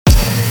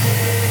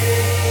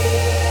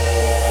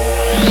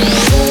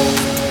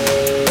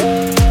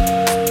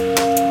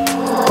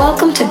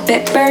to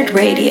Bitbird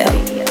Radio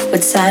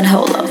with San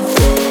Holo.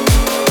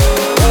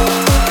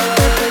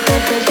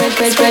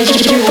 Spread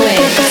your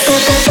wings.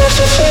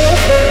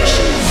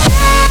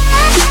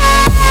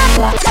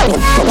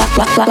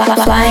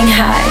 Flying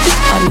high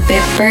on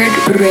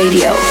Bitbird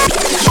Radio.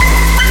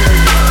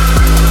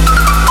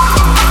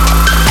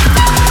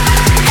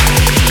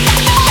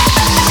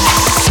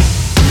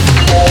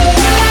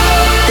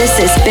 This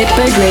is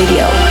Bitbird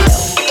Radio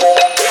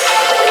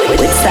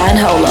with San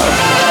Holo.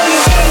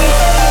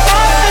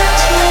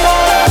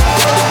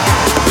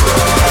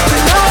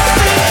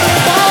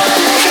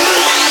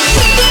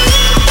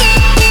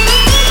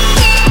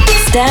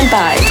 Stand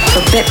by for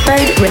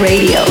Bitbird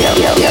Radio.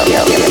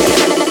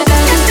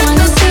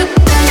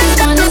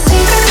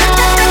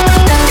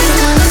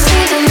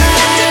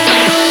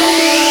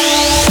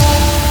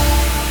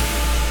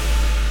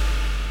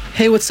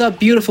 Hey, what's up,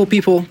 beautiful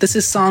people? This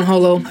is San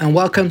Holo, and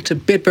welcome to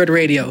Bitbird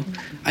Radio.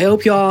 I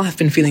hope you all have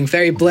been feeling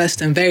very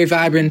blessed and very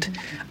vibrant.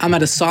 I'm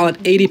at a solid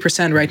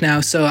 80% right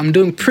now, so I'm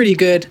doing pretty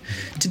good.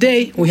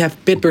 Today, we have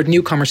Bitbird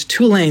newcomers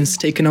 2 Lanes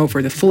taking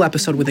over the full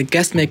episode with a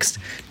guest mix.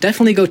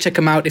 Definitely go check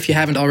them out if you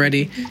haven't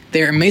already.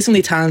 They're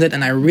amazingly talented,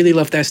 and I really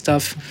love their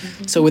stuff.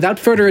 So without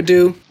further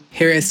ado,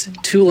 here is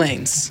 2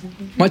 Lanes.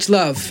 Much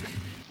love.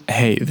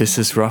 Hey, this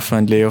is Rafa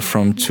and Leo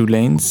from 2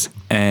 Lanes,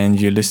 and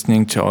you're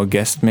listening to our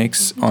guest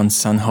mix on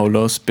San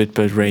Holo's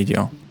Bitbird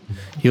Radio.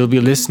 You'll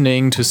be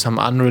listening to some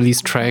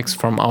unreleased tracks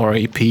from our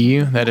EP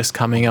that is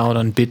coming out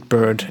on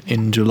Bitbird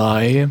in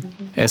July,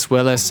 as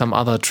well as some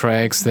other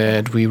tracks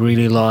that we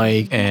really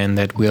like and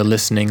that we are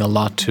listening a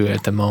lot to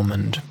at the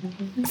moment.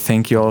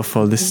 Thank you all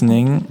for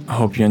listening.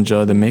 Hope you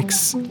enjoy the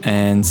mix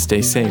and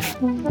stay safe.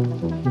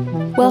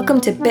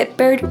 Welcome to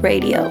Bitbird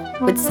Radio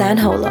with San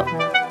Holo.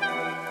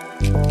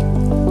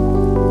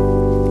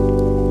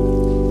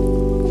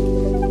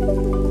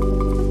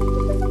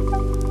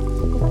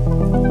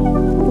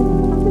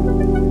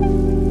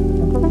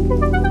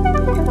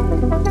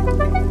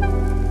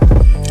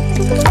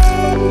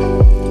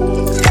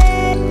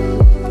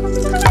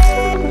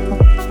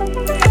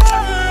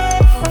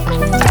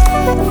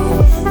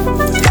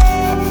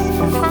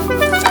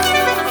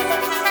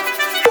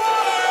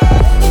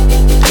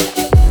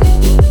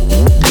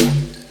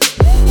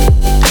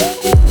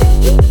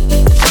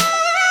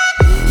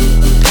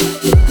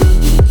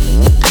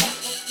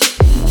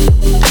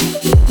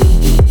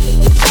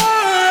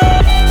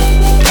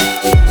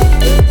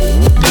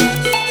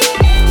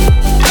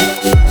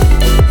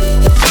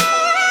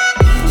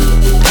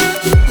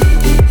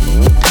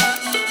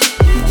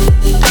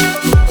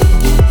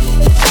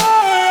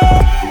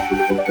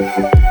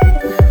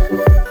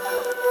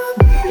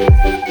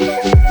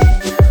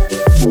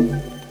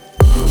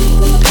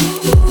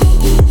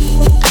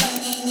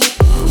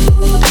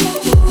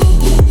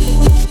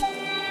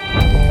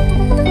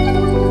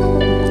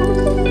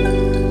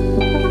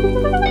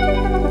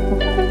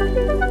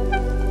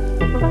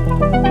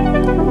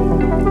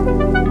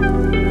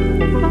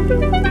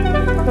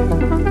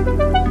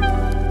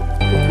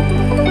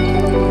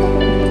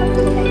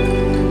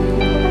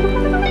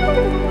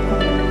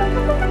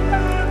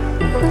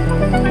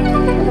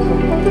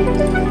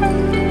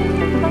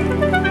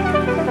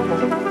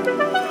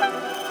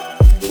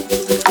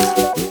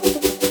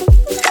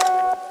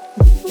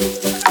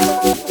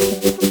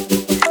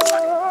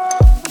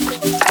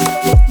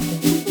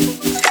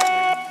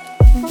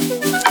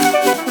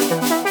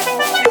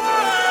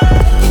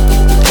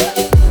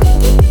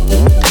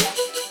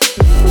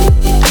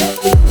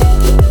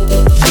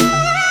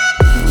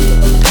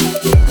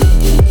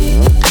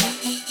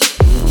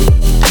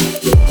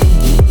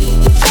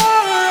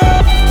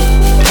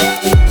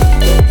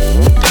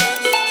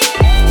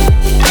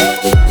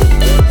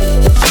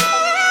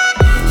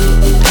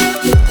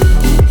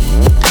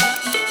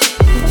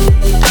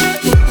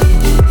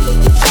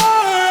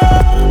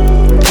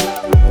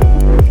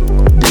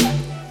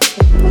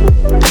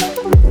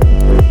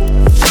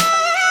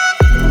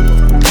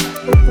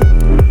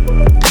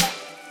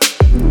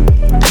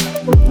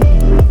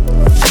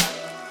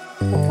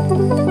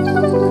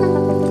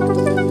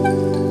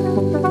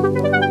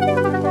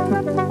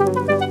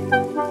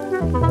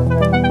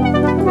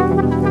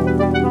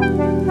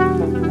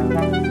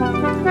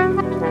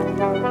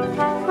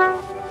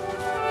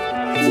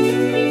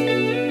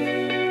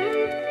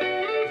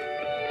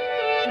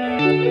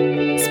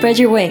 Spread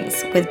your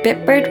wings with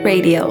Bitbird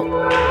Radio.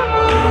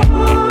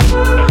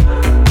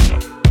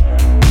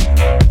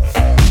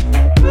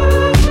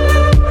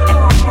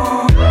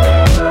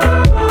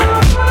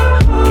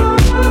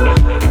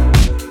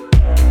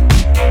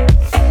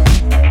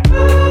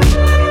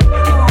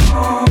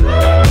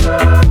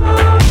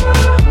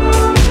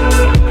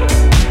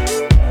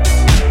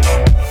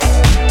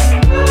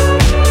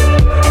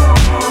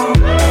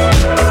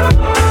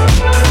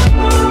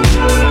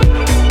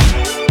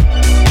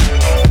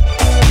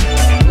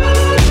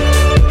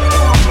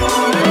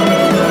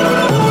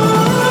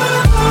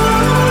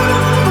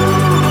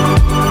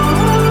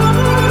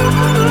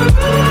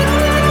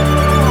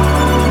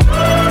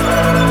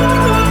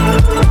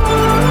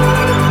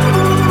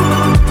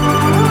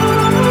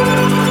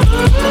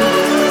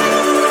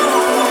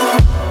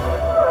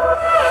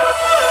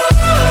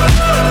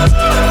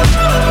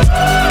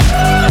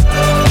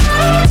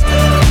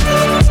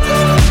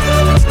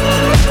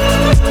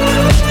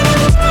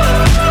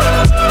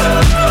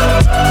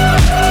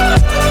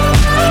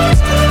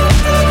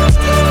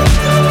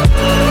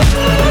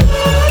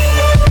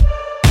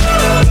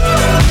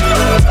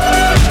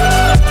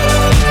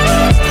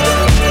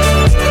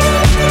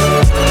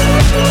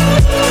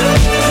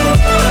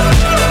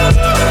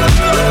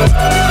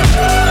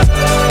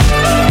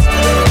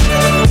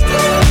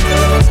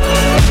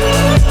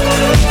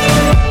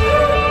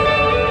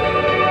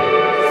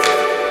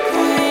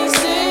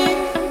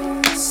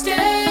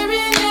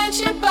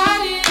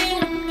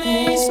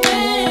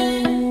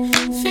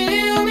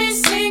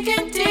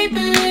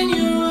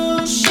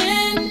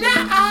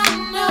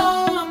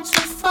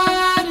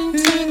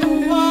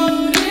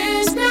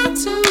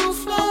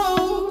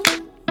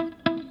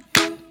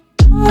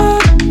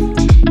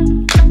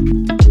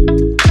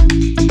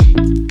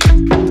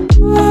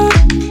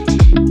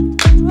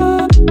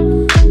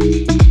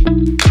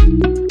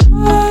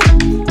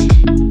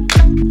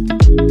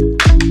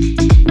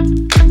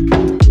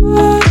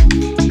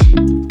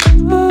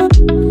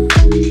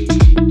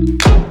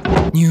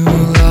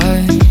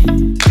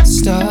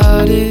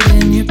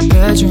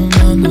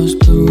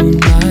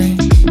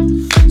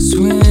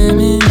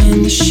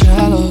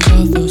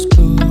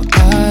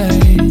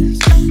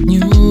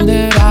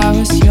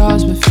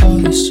 before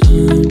the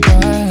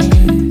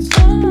sunrise.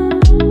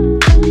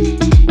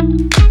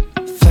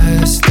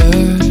 Faster,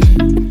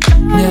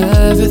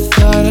 never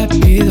thought I'd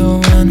be the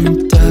one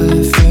who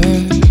died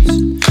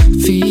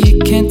first. Feet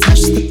can't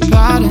touch the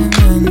bottom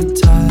and the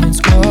tide's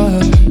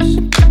worse.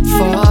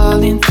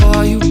 Falling for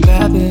you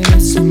bad, but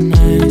it's a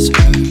nice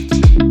hurt.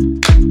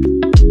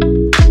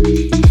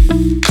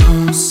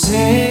 Don't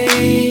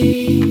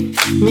save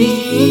me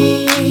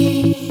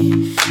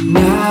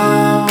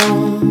now,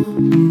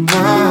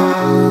 no.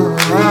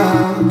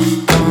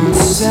 Don't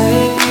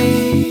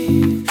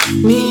save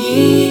me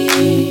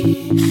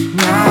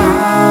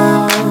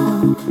now,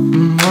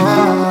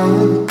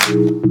 no.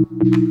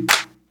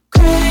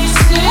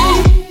 Crazy,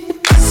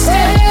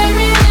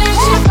 staring at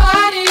your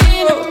body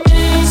in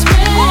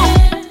amazement.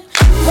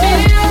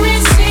 Feel me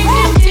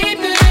sinking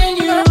deeper in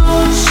your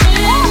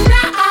ocean.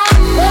 Now I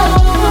know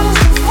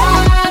to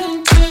fight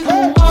into the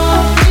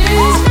water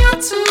is not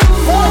too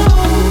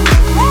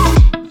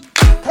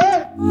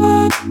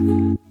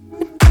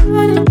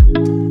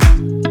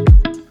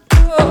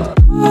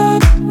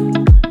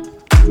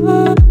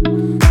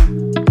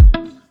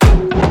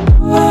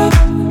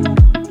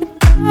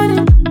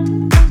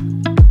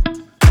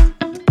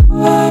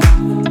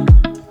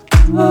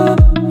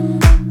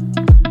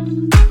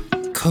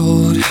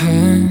cold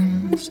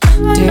hands,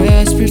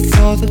 desperate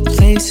for the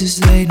places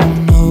they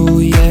don't know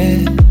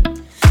yet.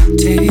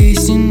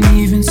 Tasting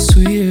even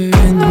sweeter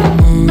in the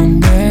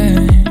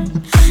morning.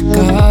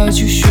 God,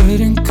 you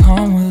shouldn't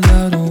come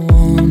without a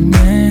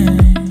warning.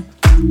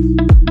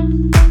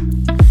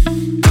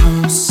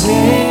 Don't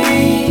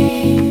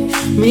save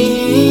me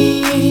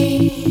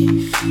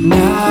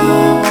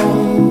now,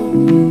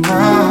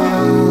 no.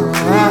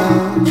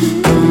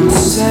 Don't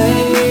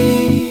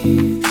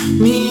save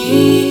me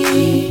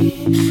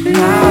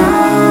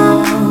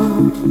now,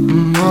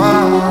 no.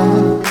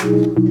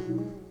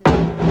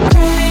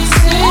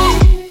 Crazy,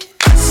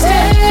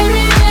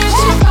 staring at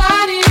your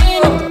body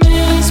in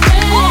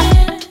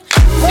amazement.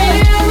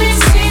 Feel me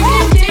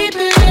sinking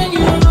deeper in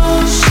your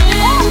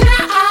ocean.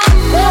 Now I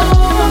know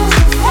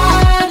to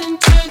fight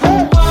into the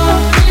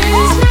water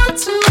is not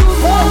too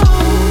long.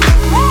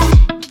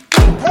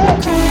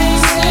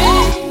 Crazy,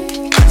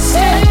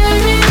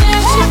 staring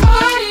at your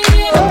body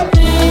in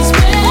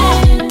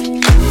amazement.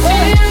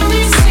 Feel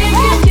me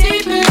sinking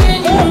deeper in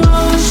your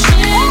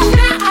ocean.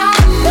 Now I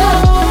know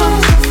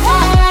to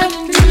fight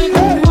into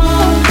the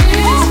water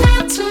is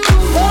not too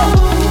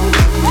long.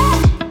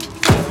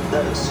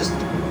 That was just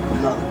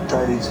another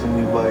days when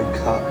you wake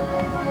up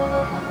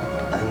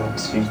and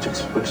you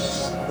just wish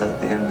at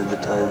the end of the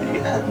day that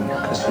you hadn't,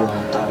 because you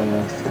haven't done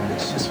anything.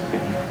 It's just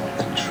been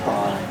a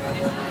trial.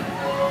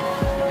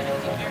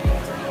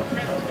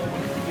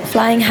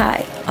 Flying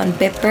High on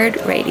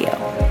Bitbird Radio.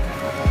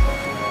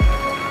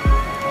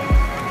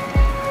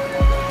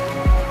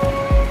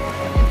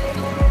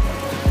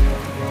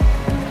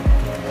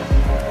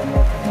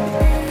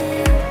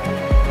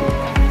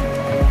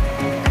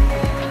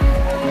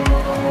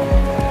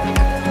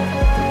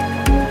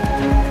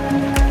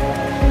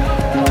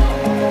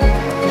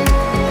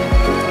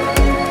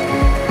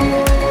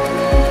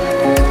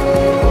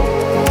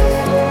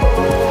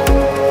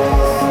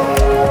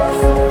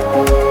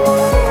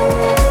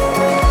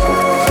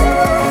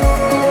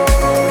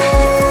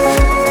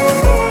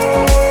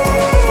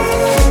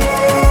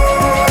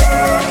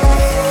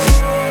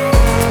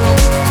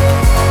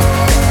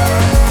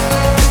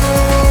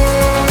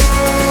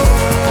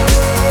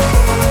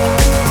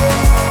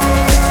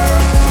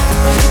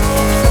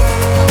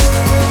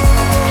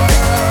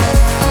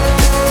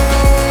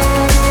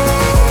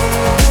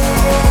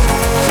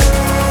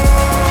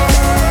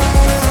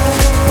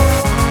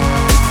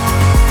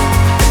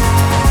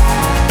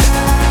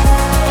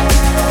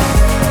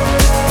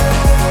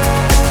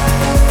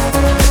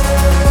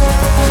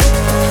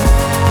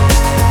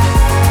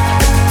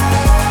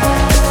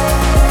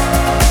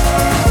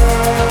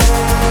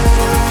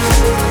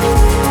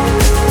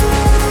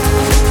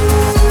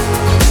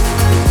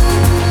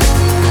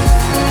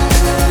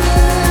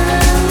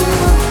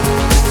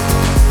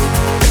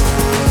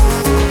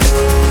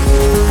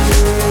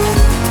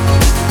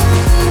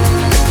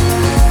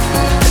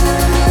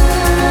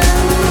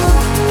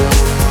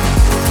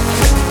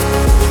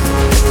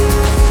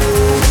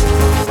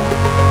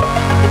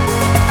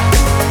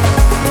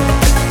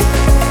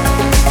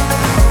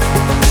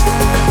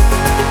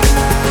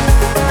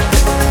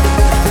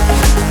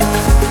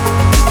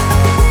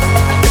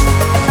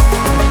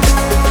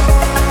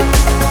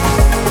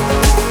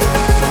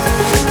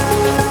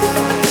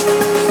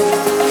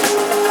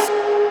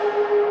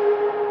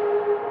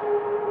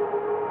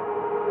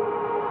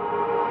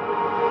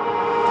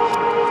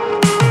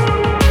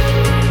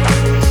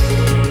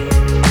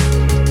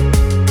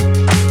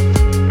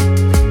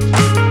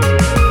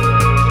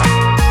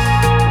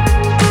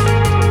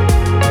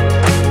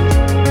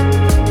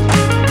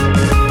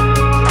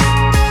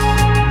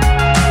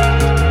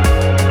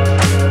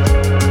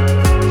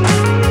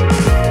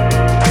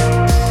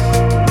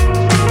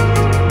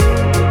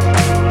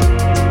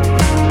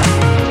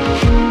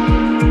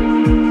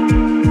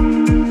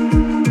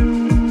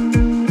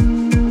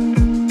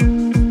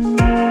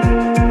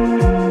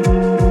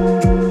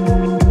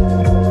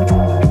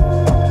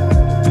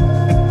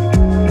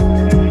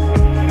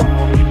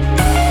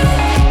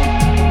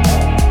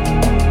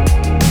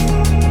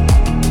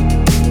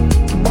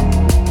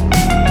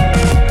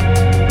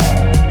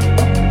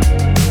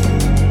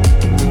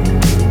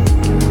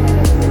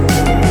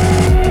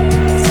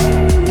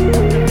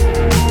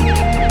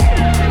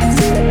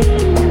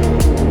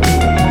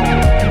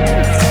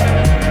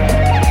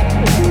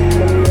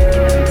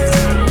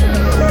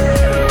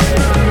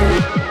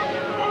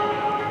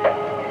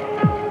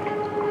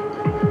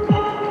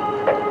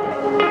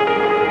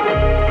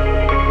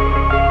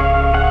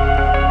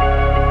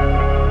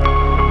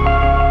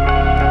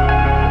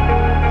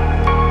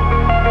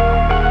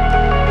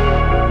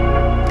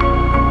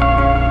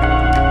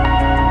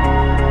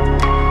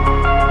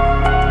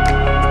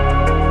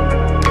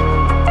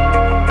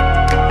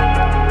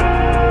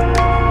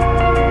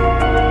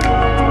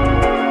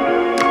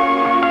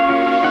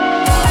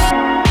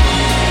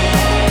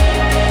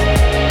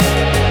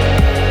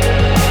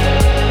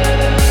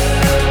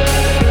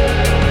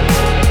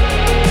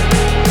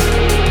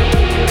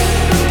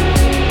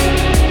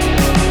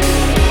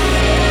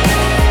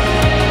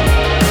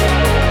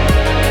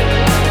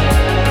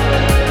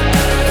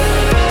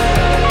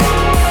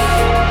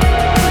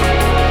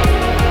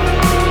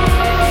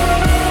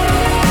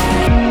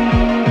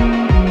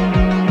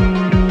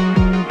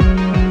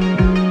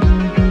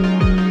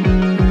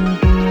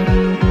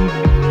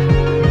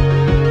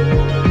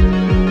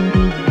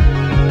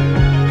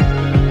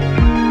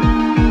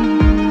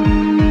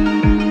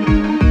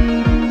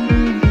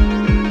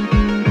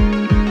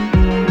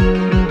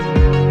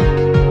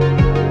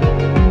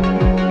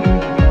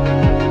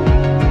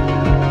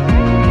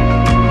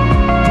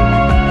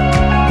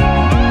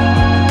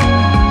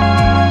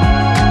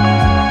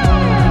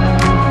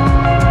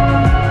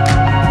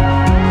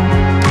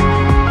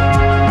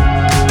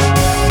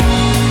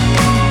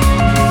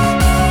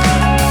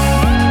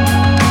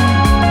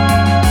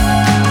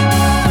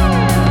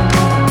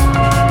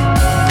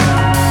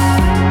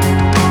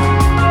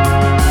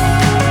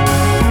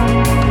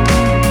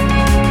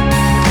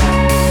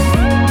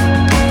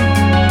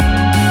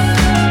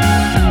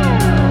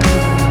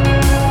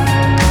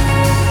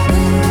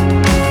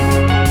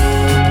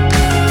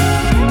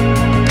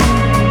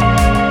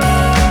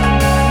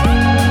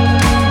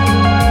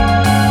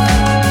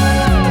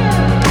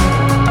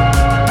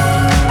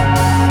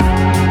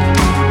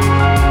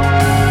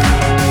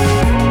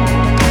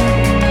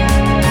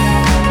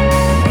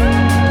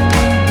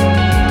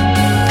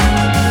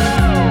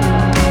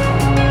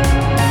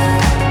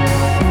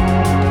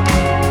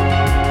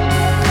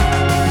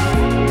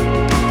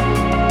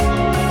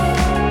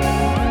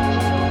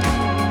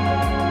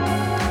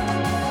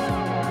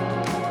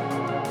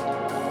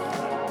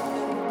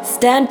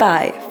 stand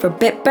by for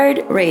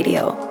Bitbird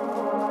Radio.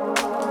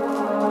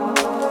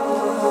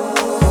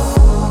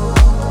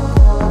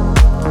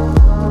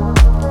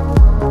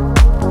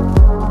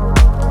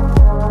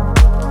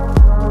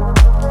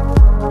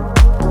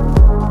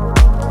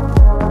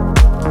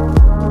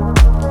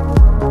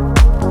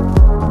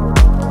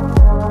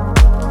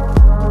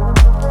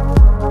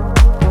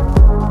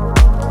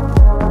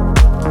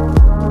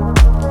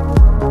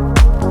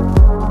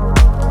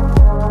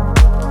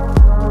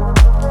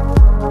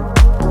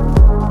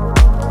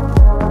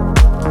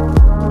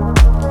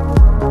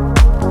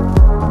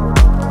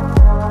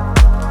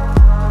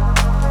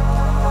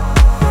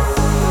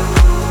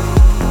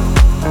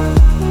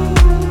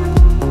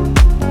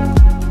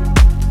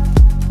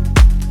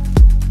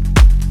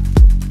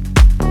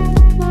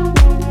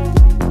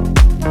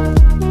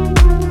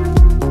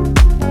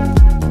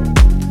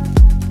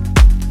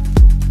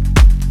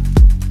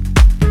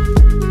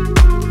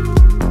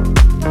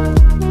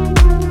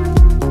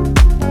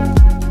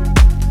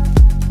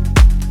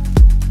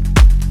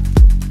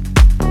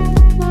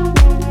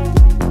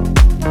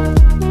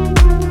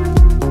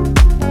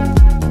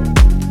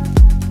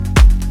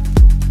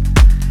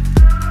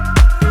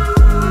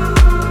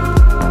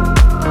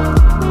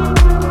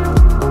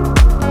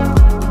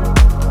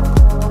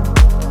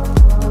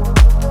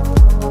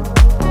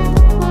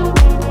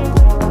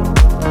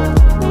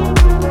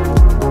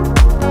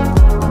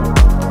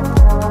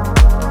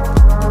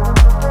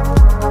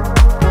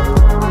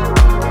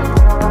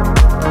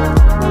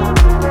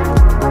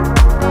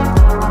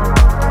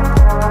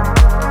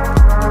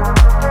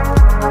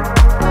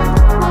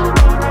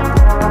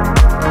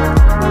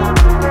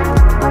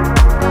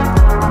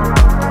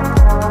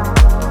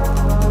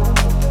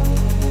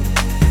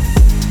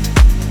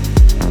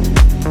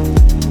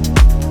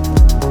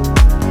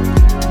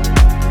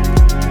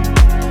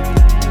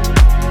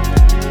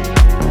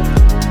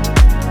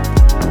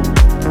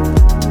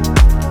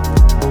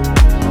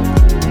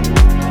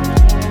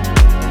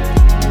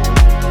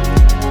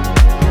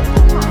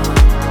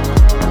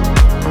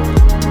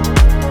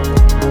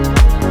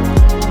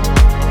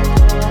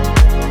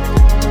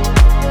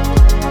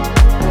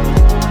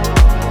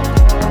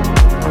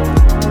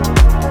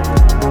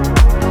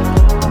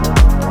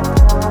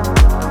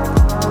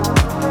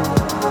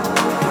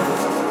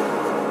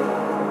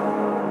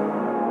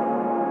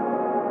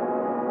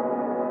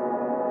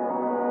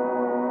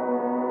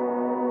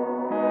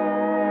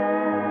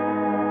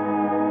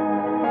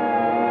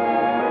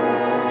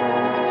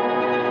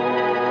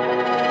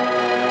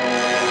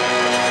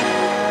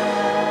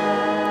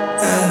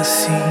 I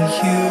see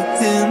you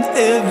in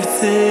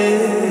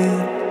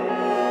everything.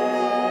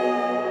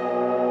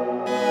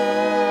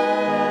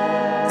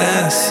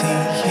 I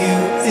see you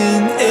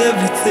in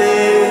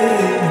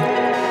everything.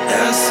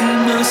 I see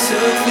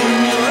myself in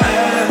your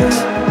eyes.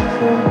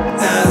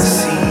 I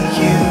see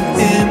you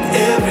in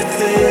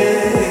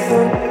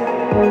everything.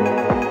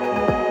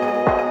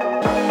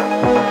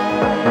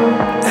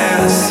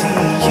 I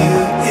see you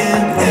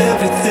in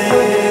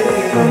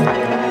everything.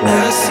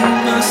 I see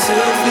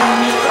myself in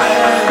your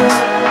eyes.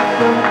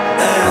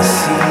 I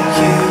see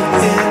you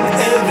in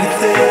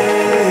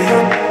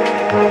everything.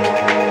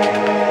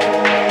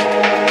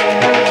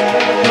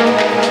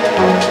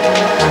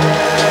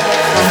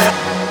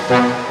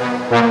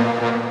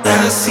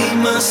 I see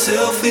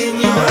myself in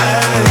your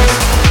eyes.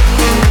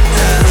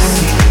 I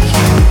see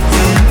you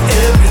in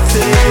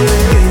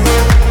everything.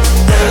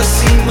 I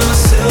see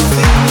myself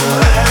in your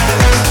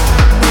eyes.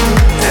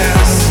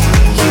 I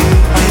see you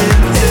in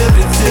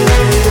everything.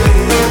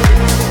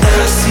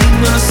 I see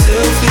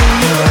myself in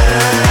your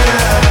eyes.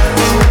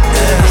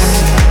 I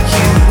see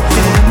you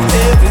in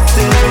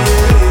everything.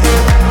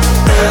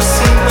 I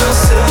see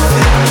myself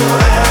in your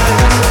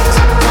eyes.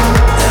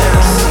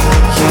 I see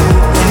you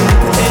in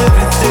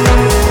everything.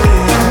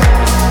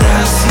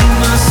 I see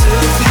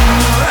myself in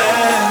your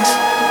eyes.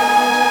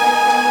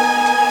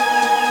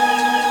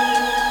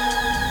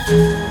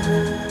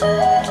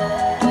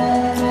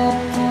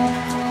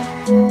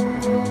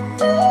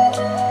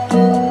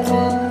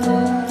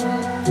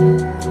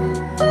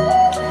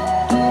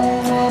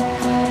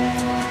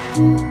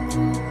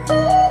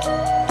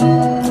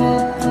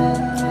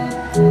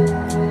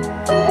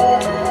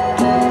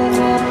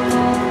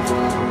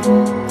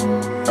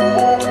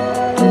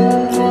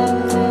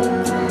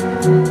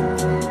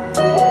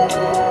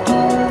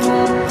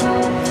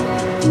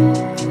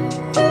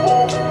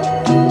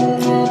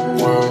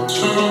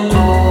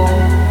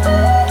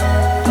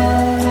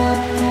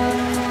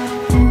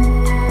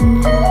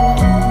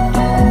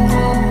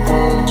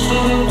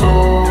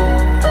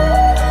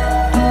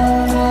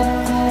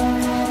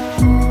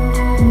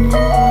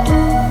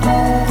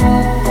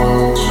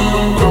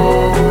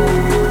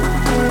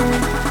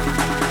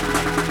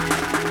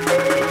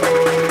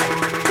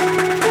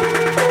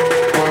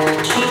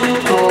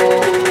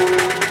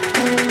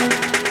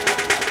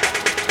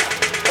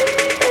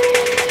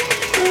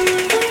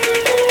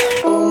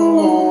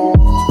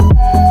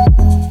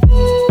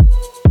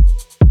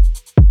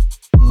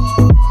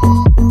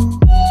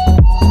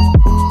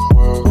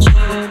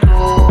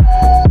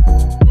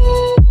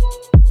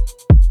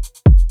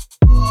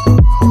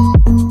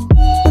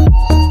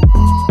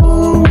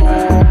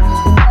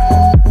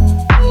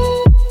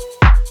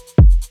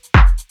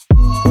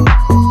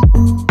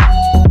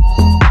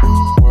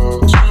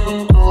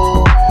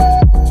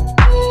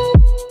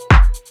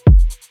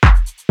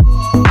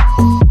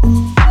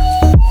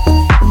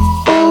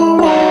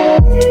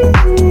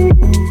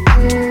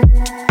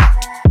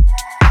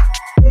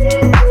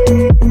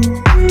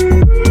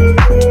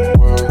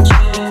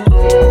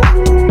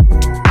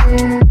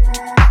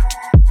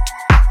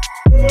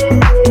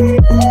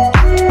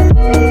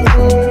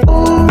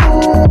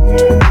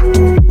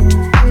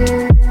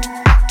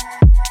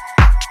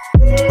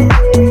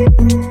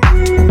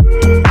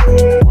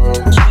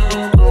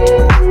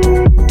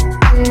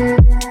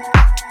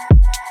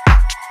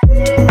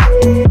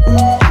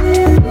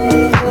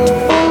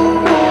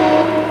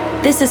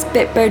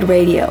 Bitbird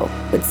Radio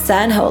with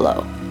San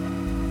Holo.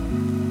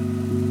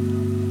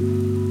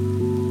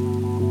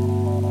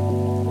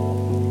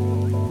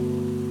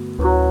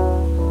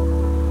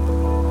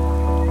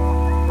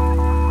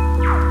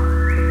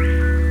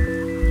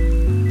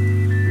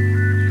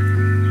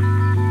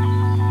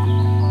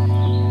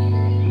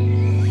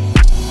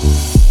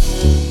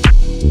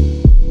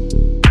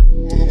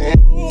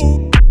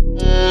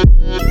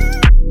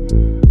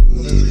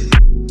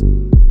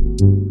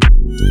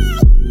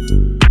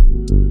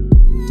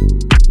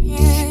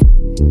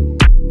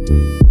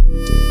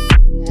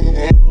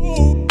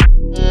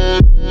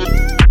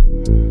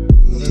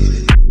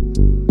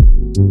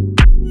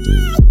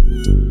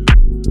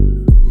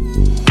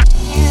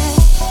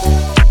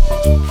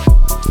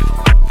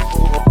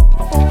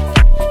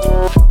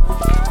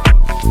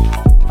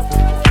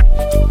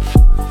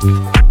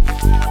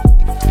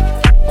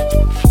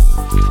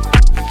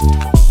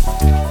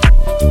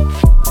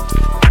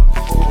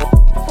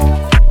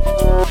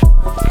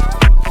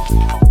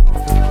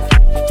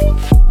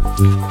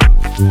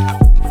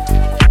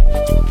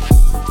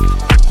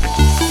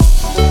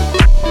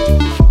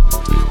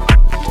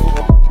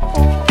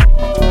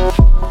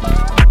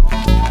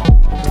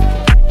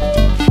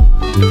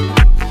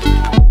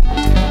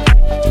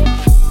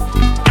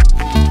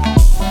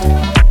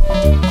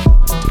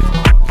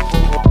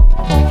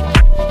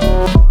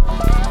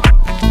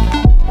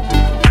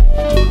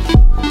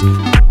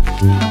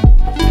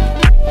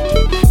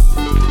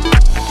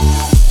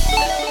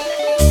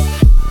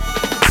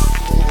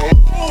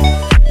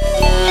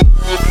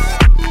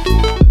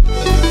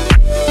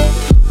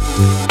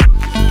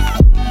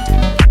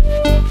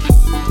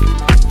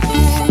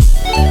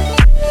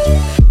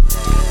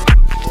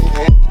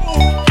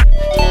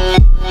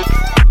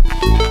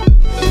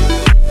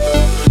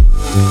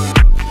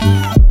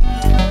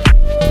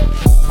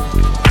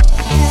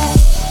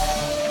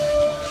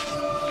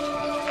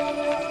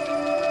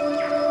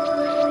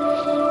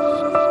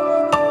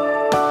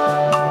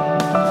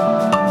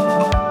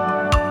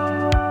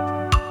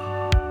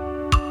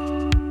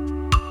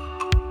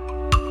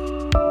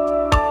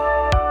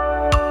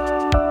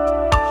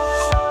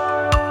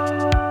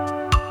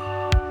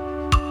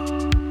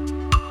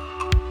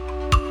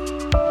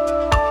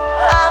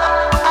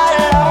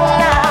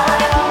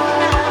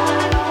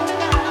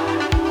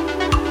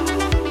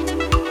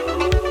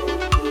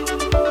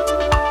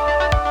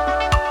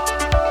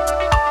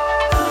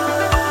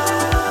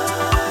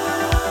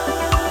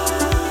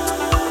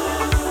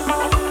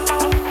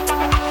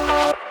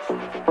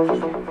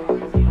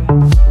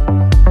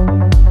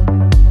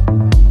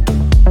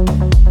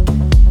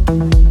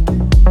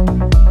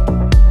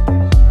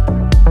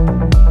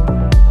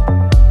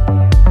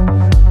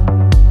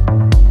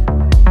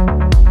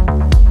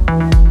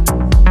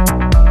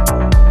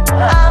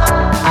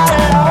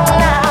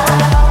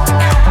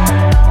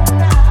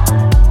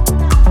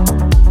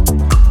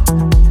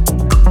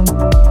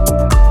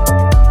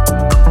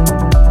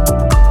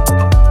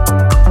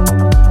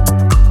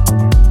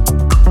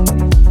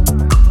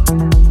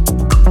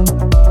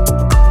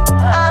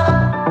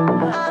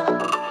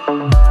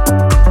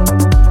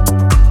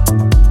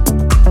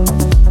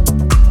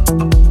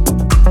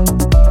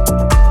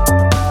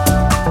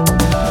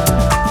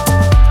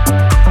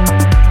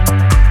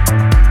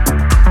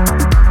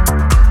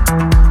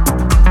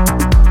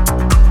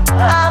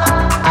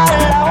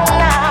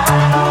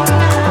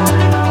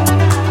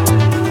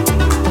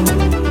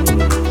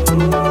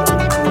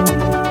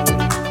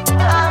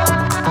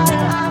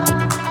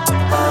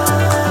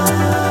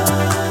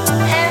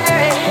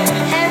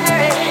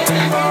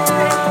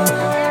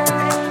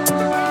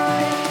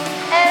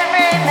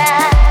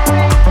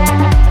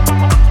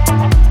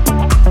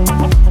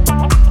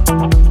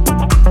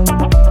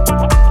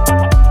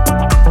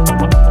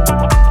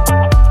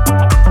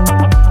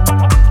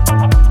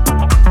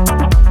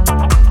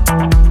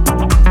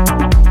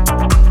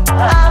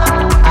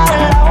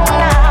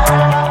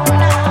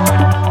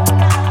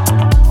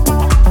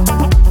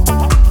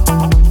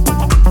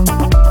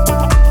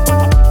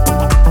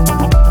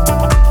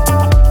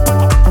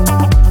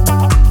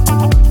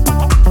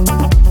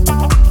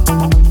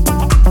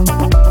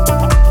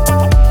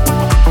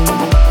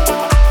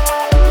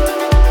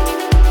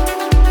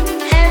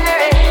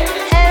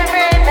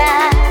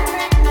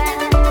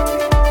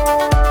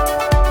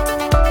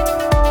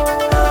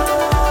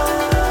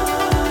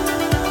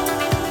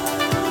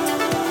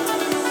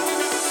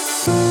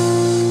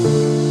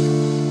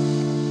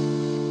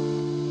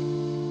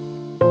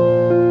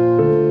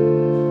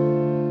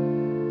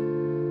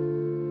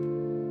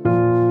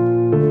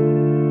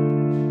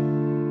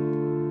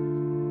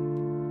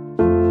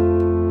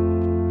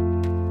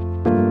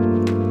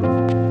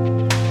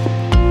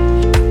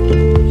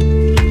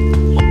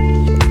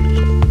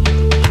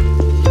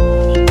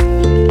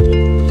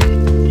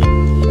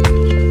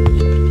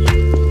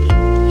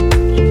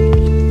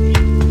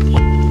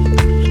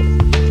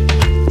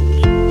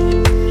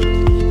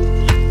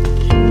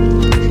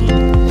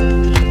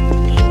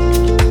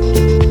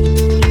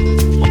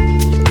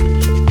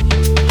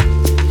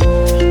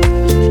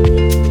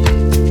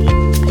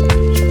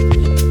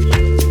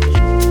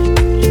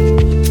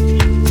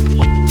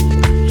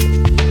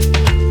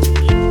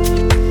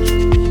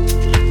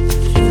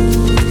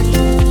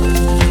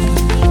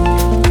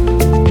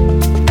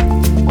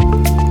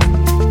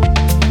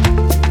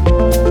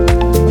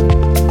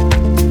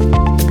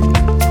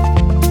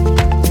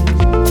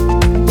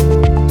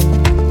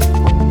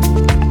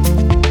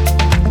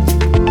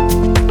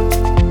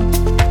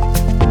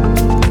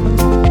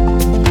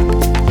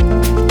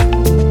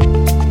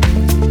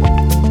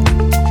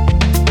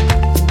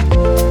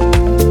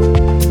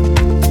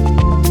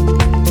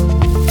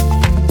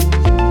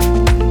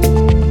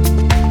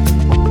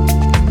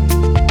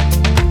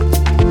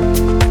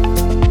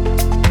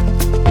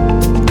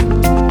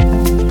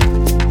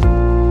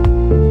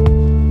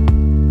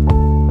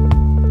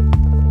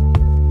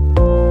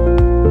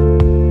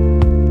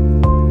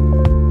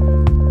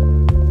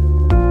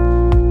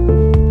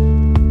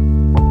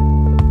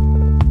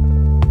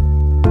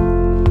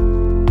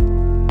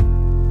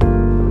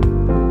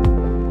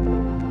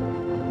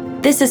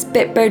 This is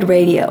Bitbird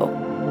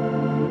Radio.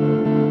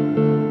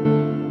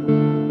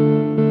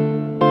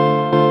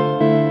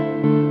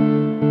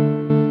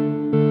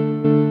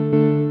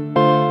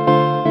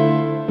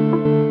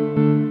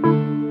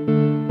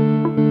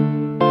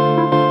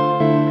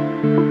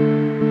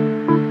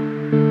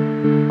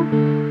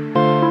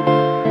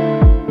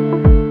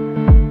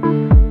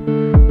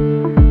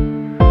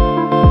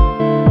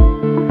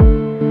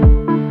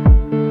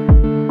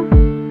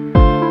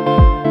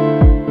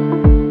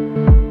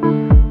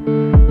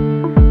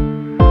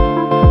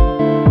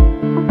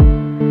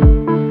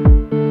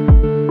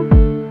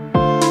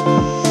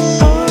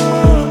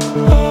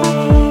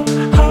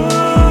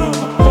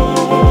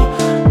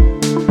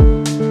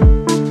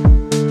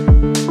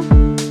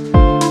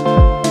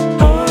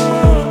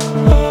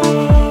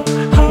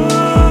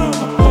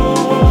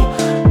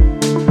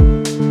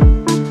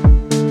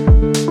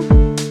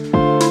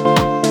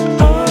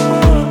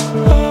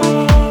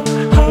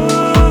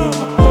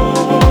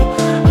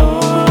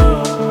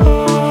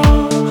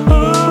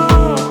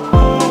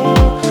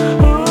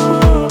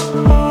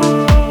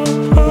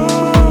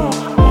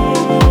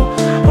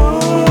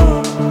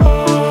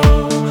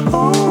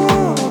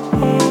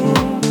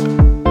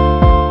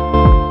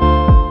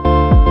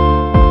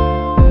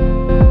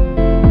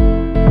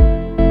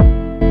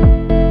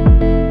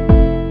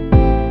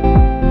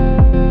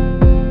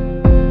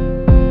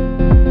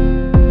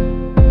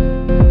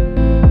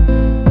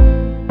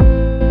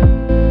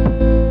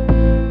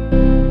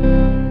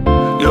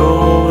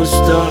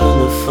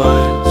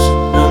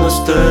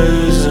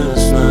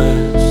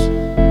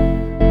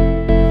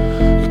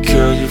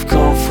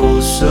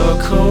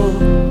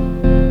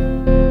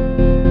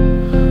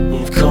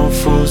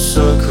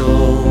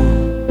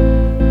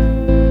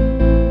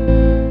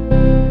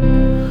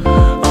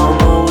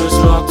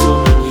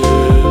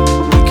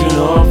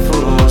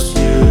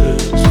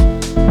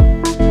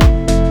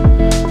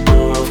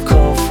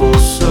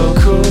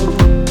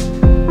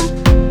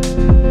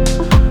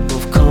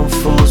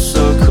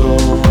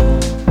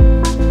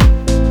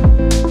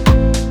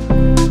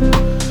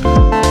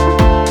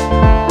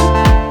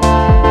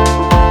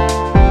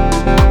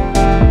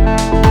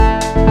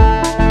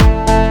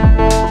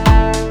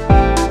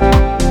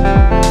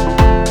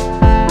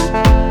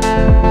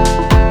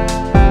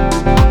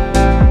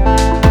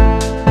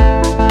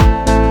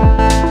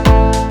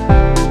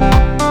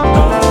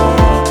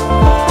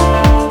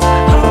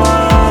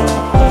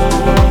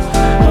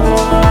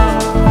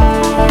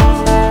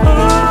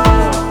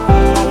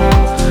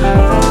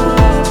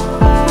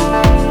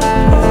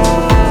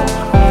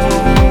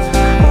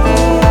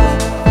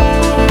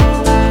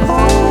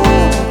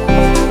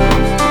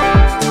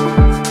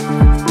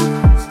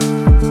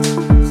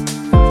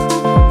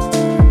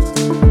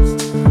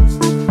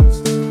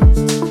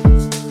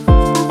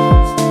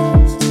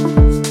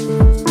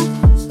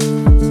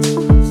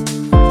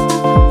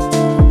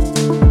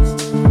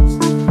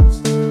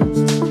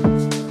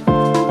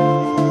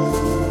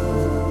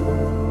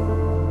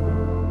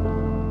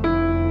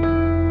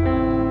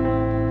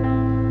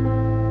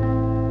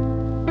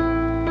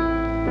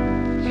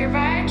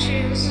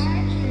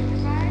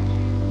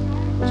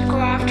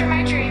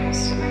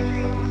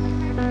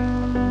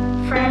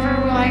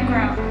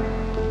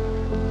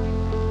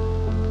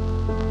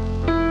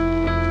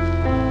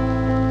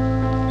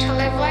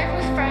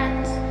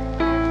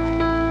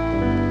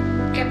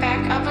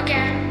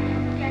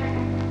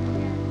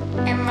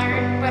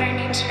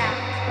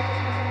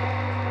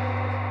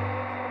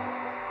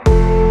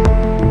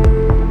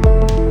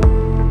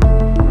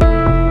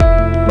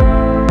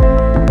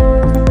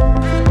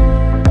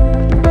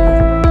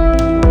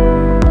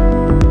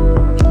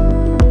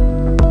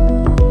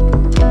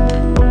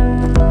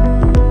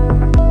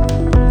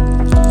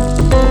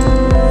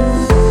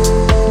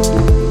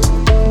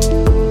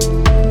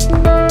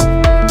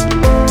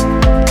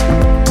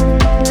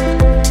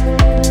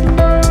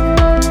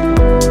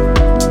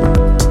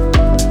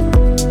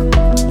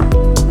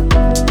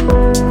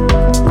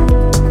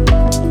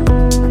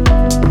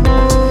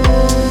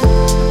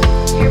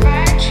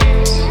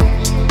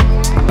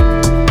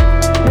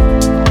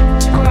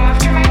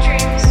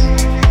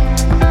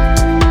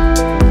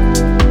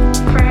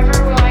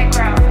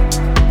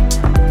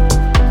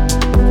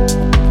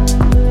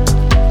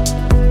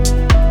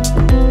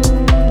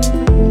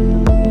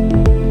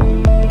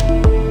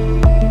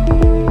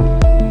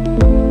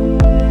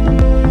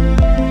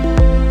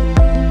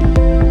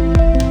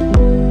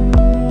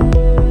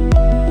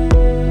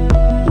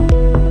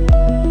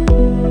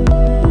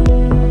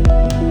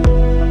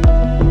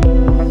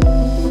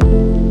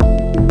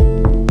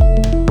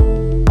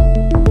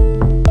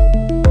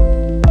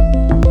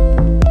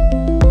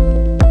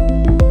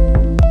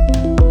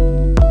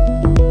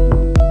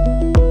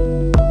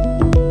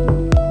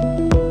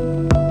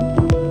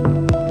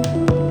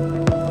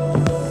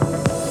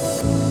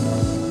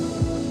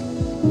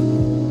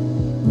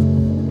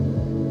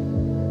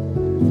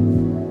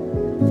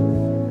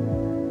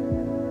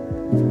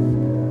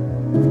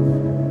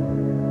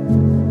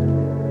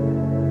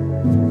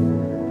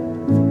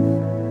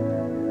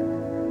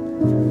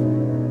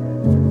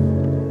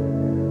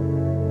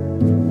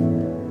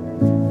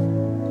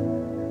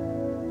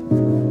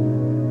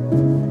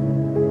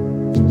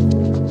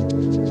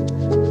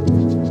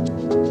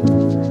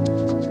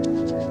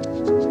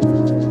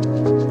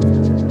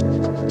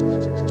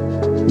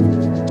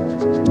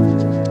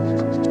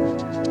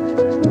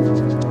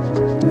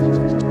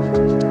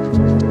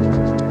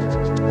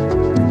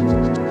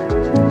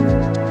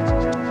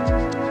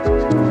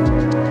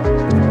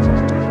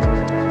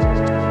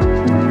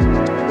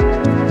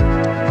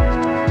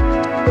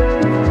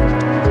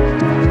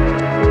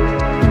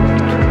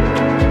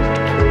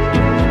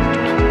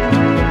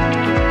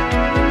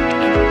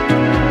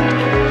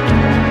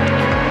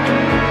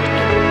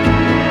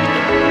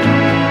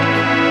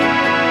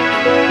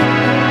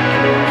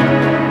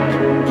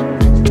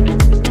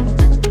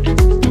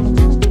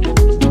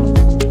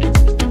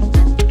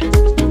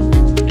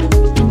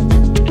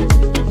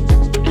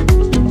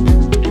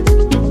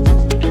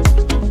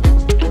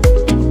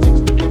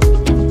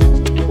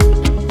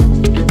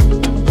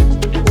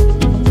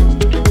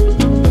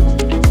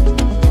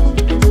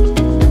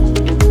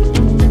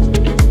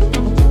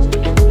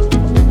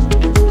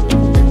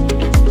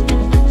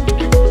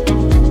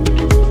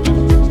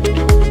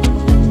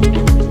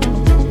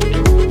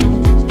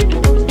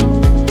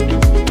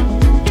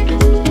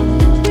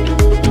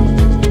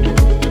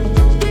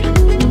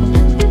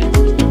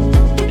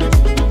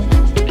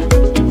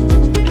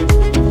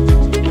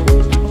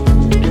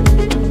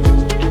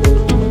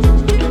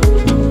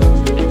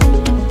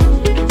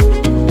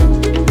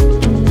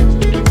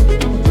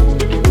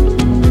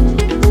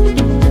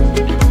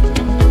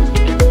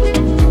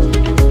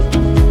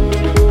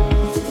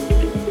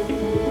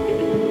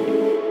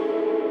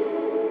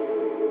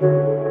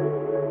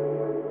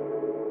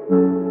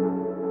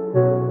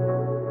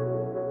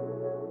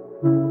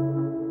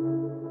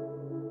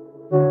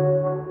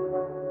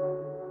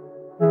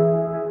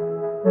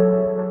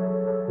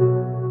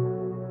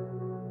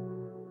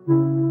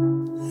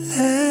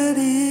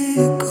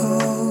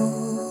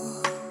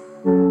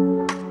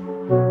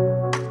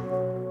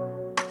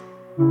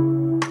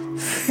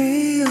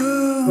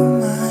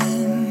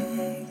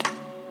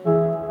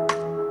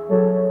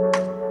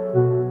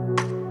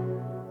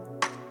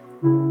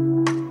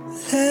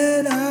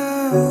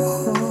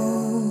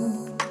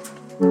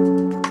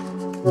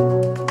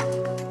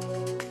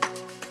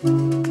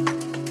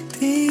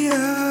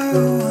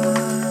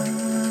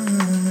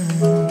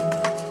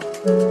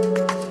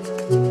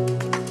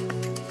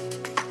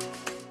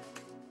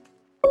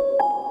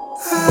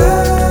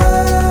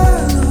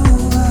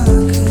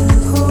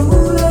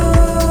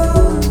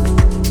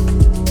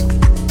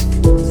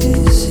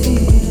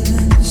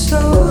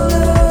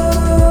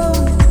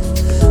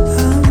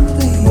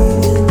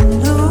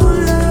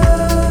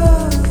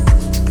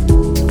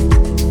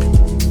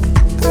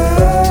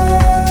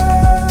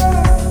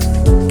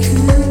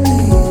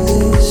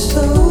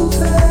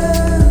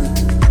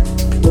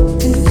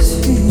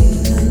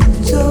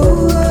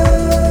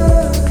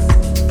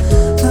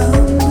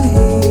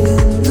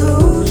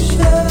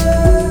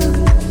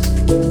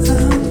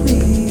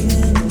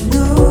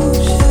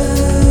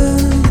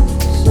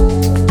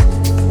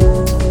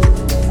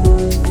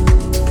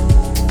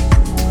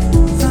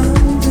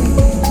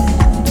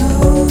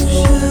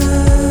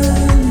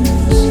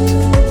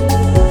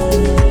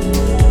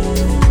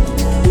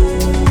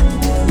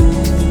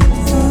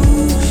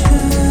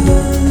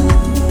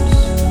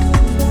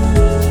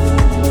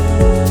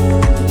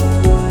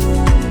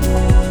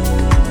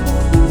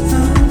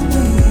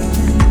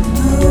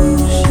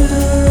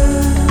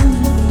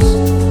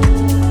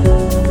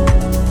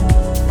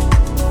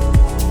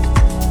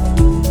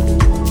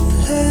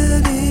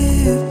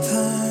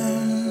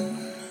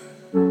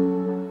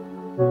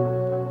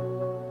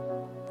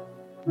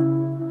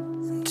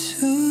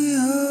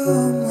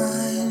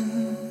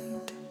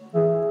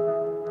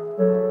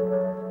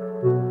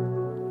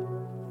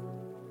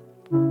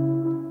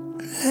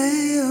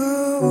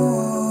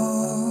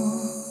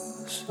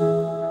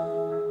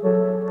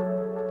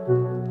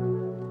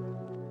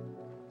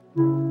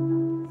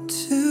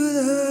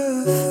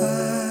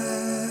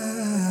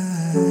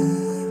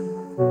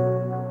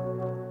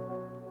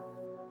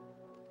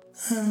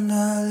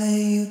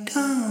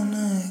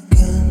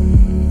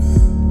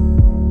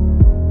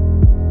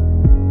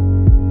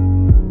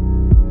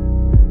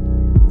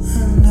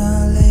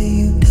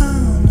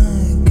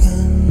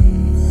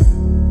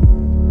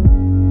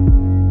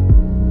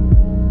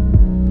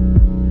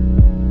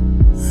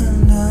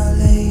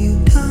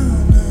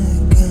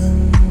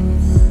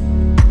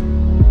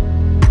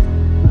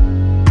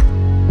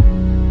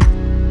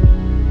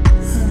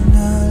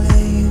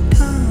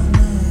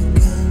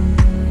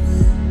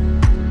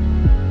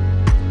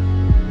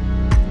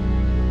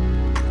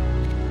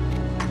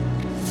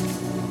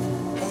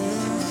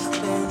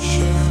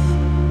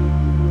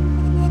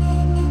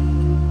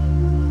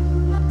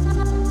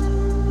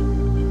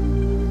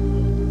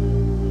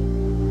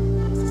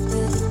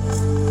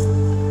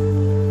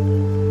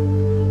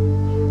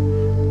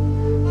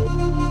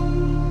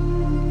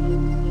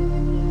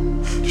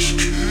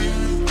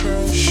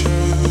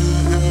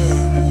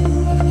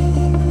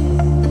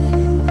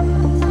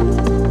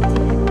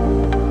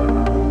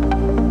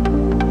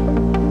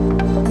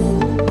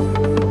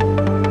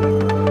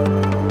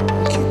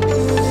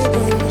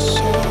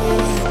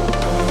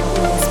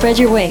 Spread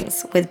your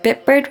wings with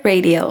Bitbird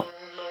Radio.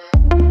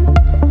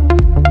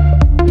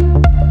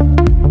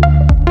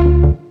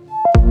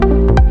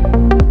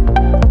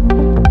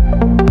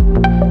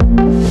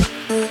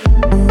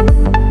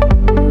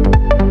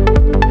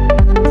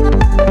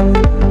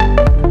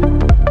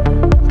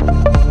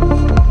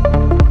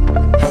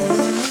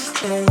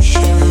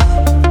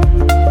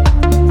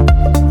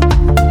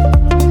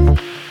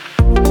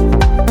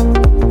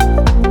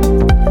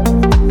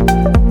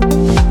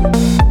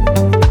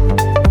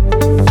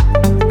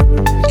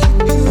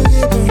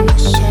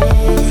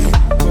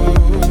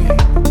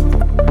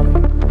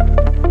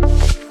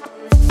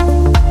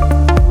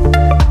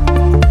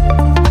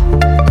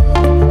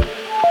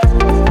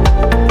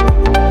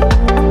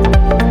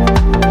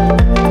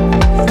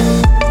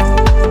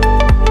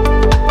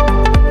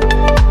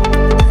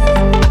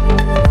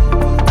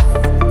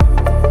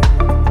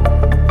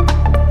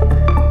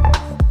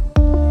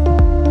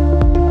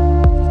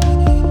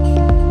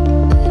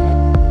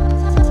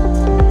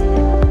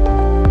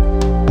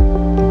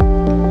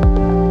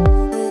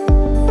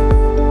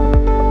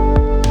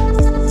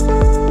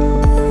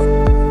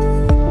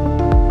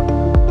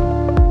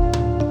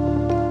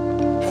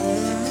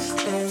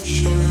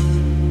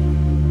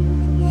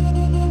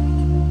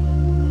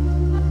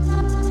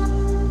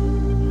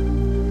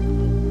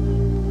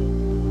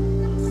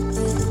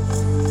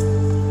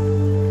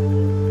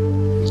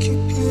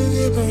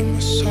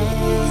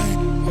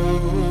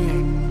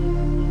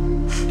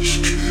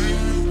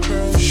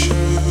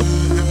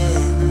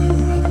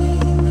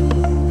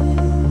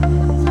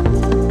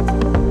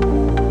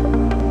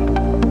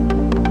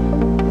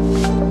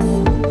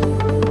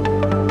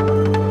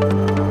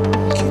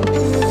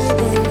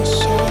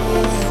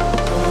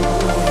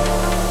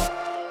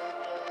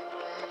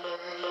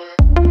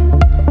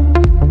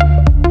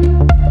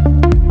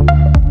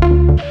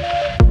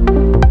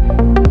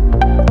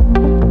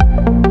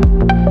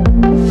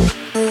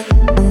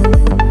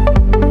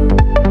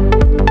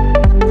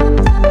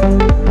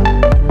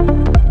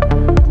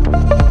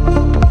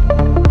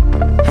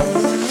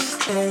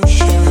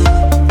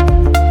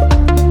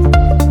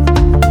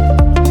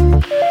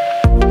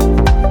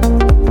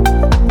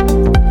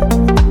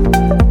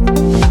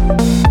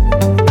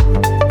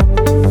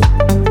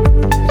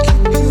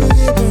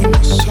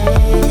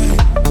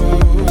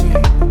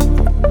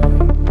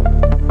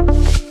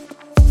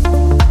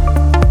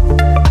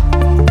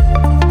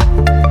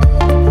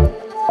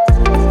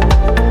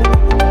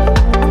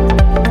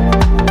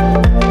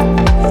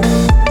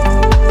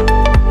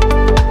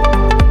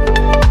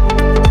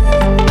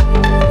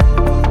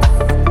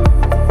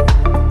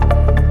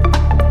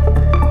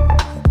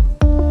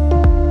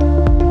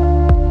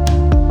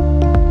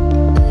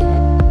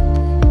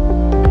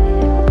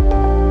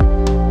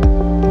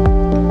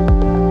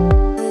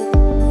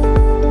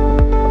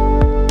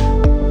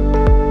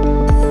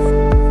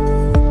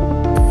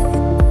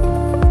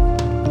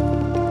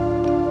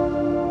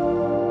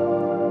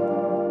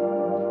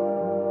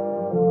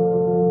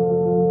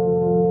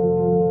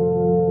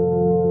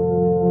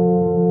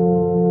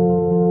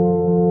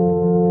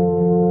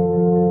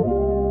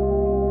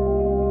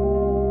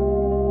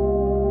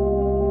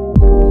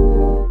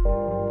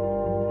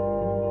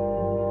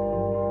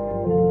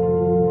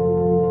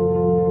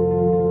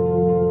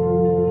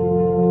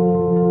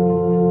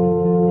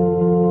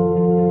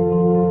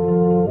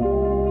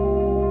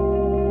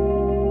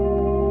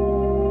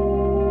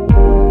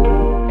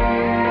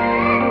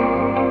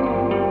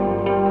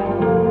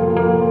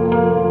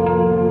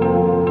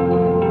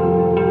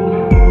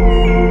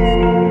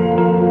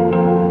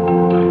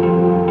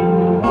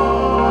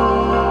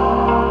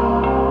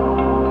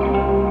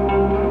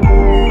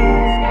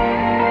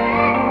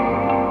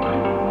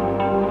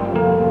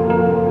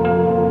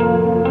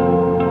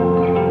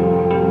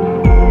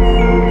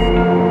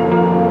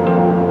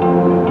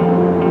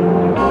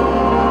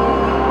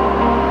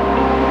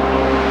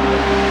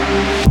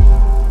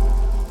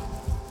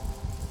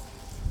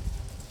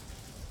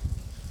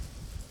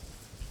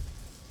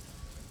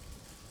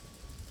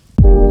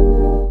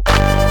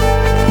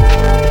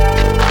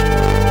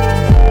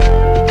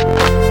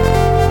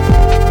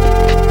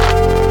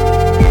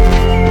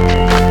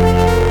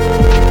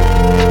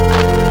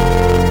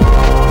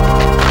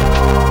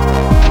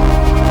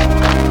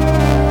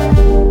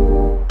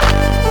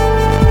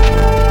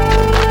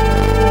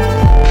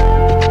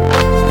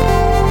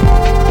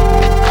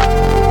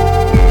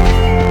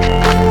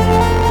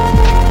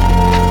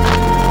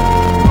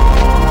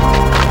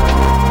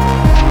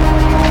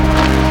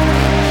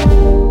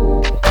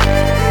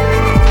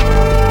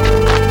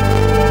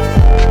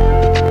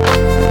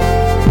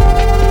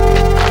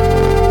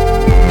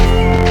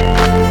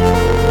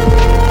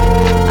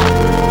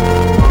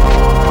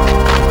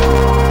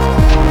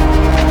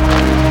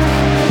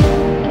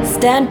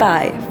 Stand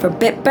by for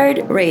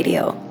Bitbird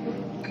Radio.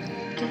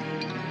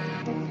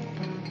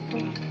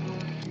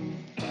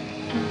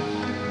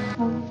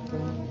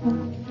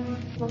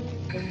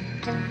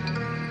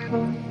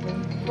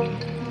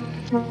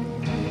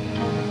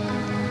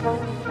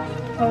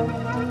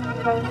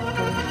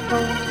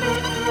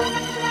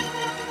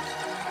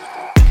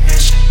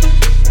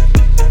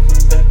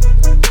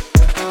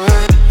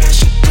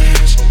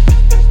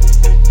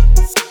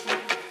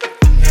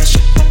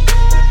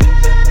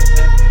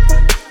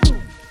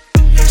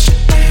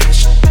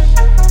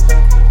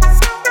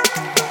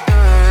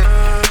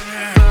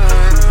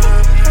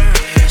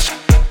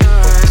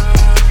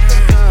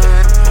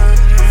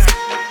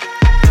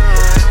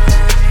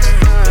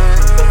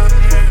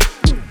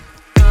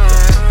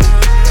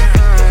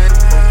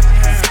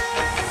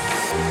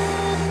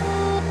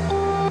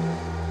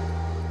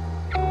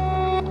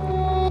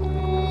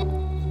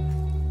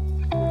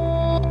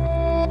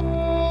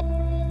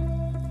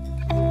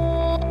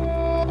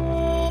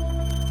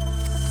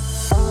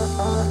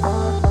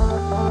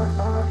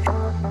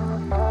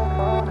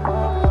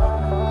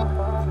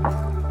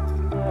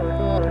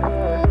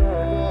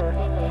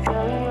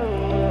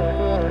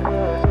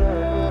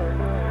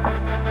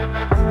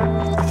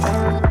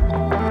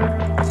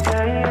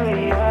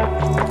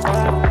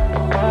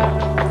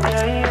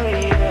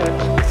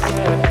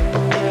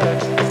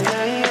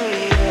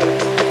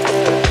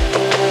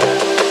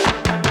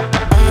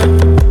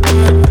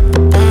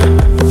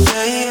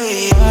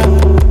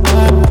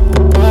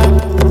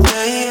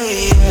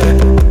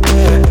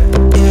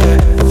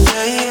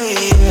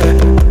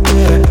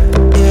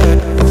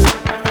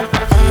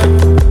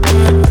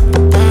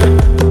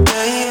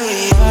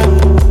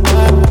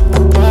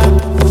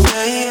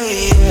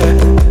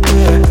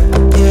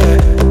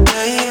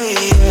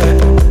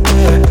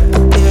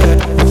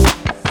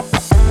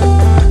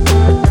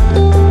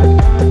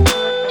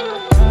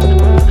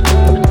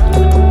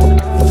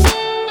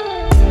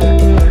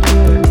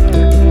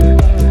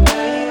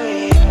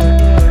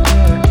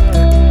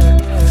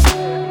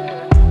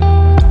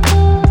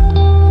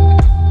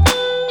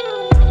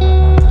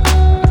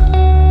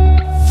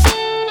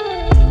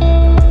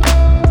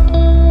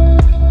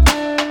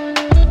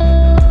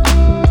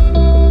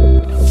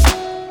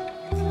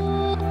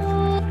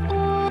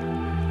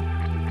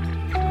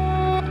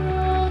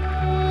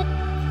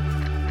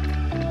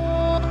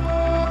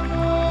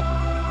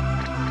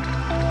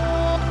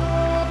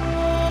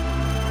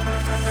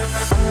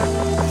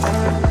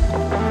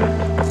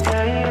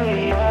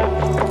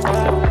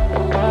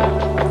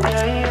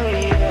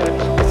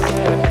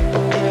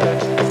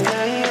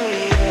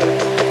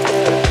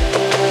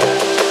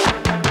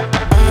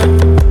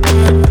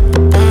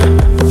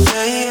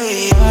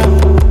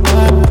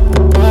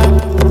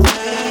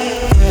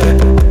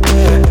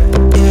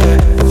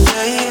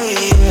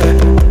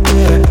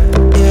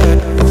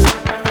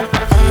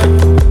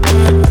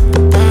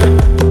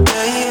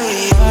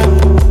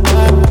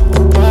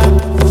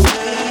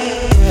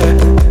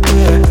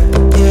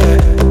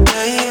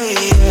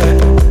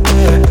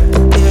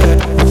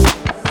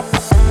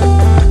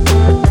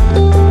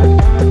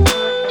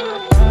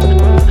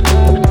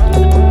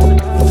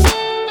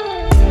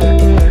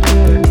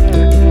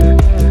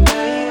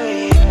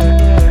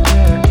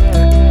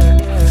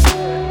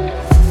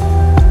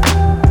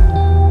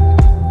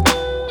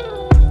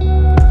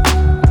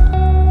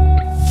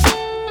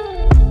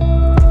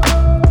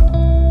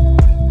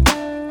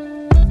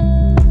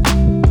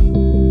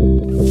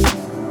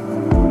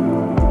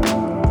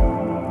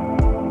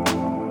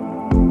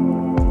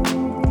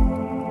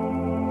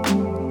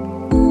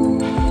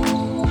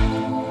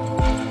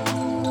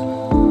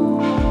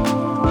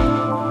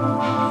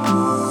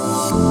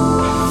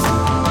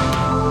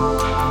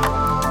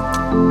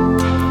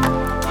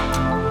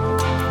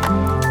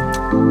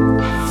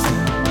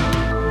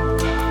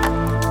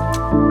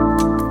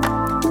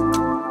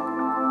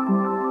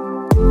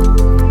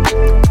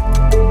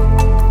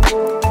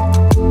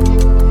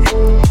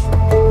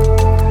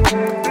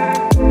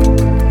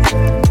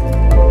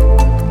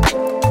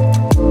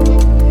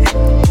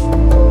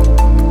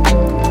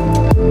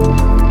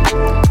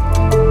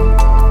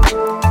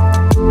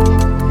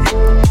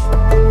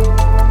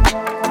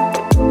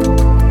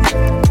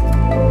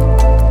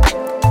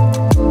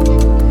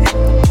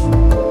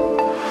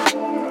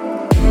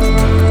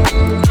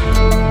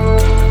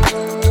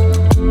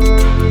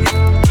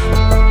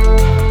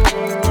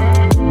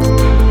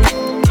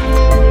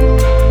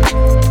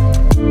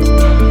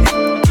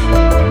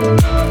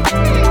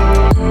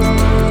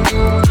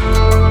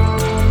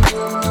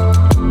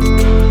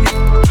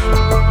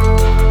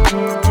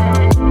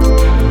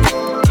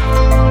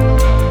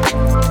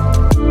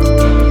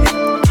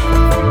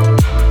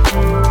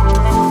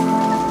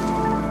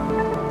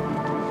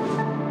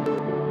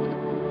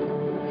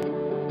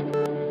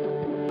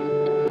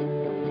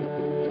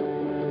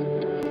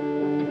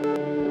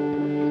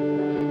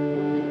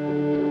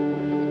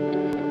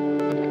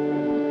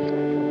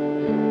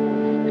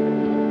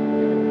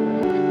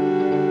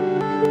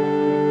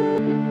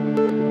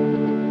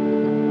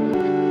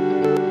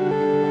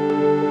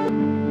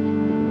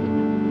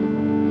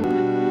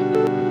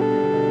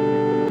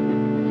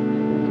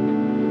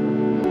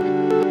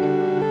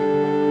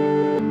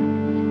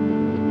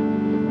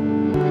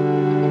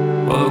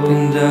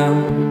 Walking down,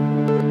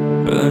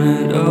 run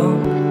it up.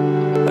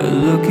 I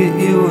look at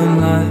you and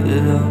light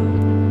it up.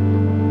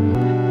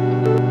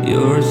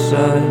 You're a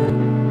sight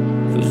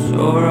for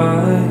sore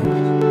eyes.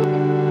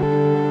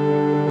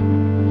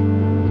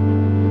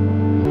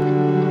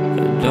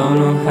 I don't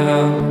know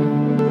how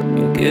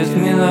it gets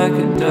me like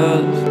it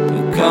does,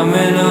 but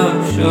coming up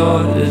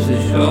short is a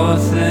sure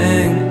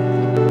thing.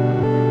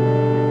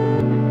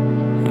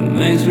 It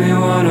makes me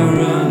wanna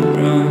run,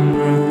 run,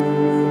 run.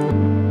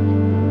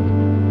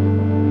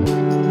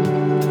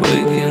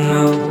 Waking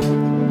up,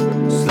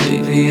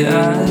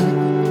 sleepy-eyed,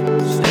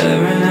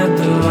 staring at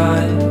the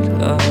light.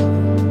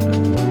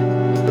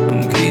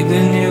 I'm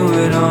keeping you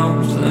at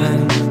arm's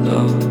length,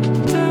 though.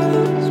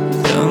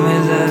 Tell me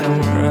that I'm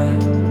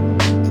right,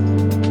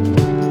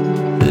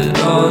 that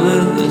all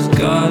of this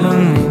gotta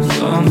mean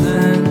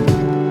something.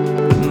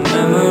 The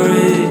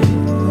memory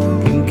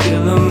can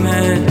kill a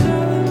man.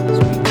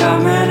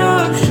 Coming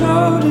up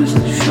short is a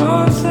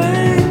sure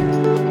thing.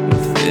 I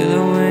feel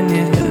it when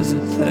you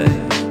hesitate.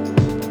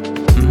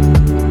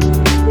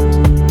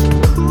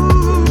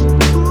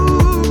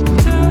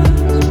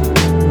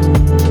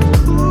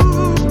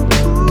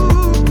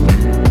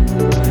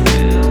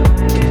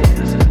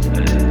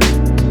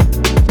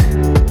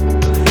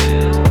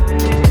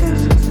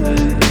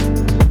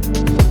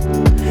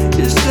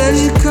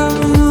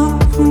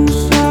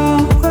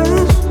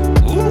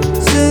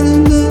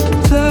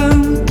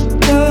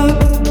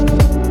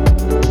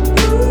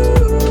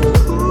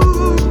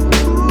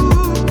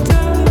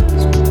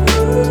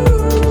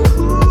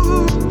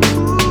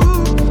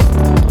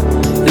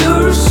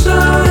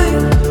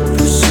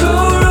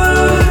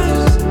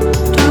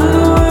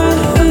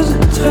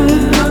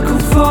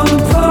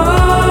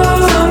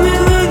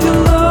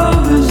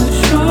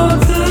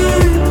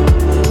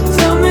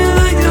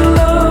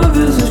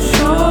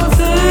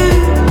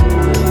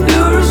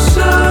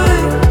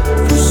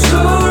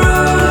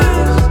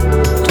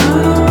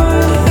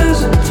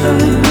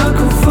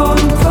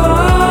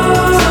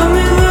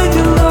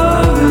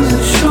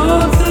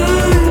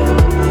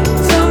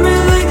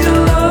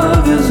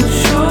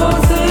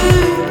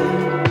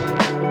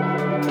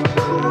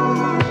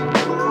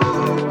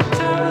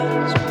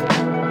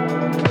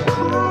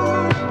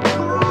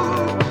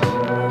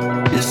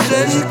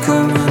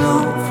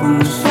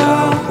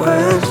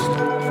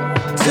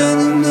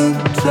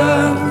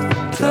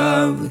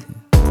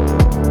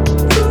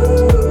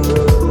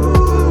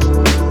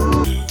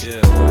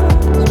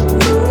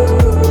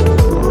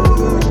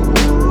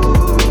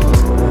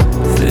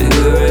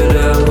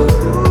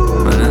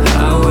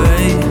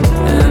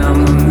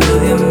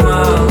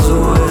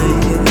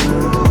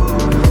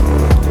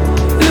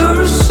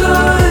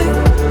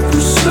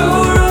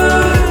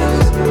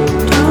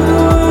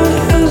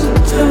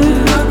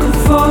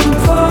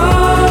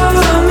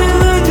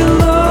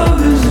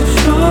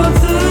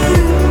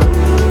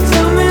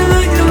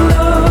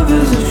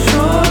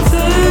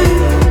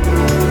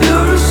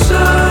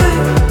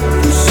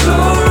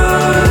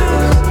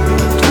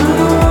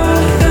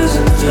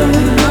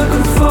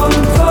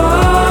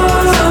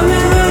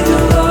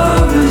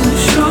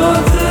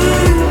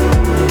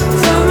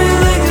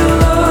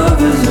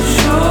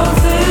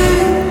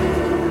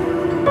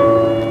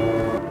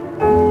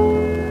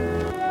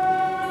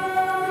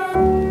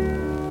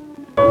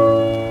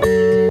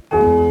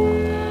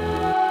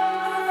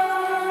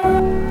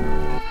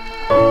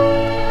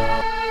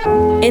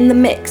 In the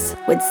mix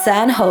with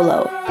San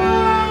Holo.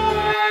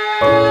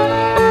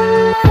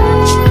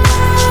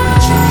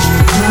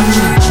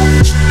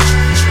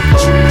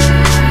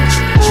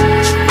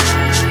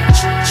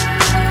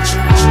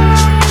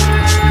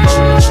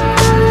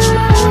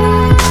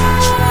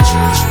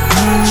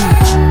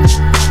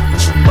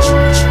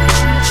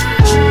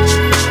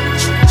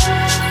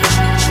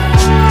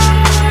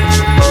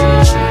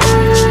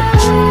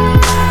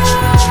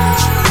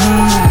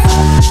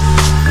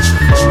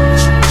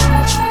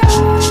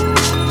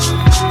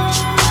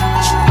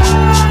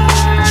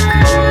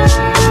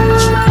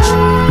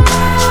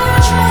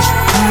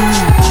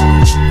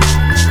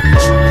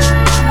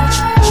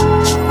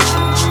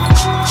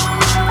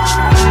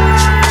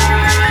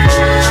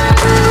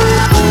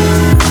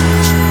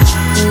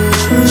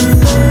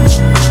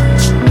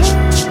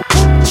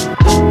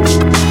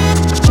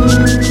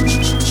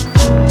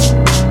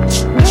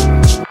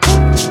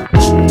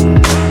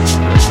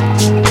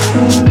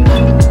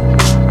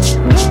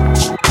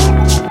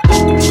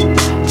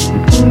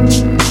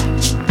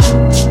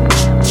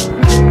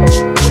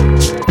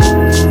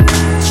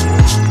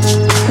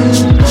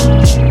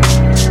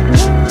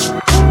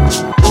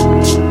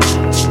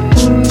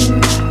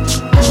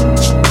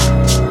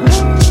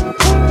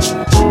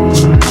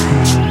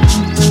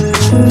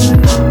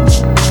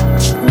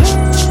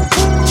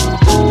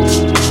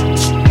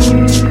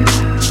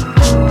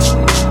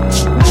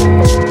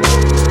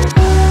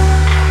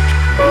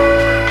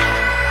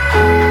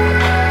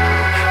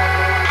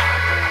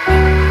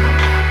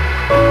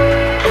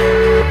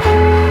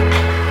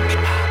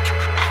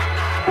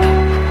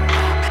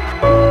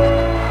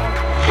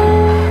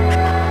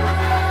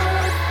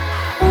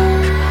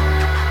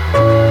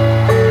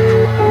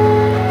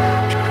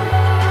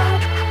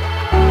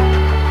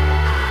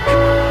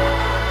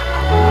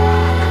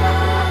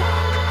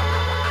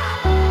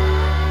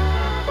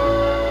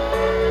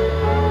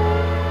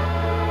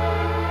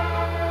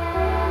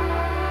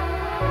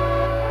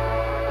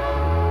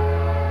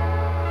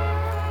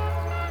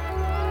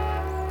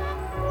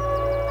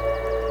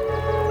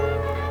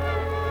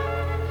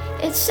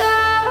 It's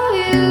all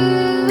you.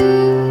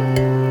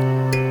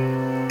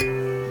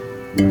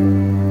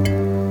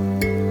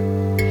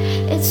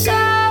 It's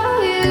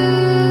all you.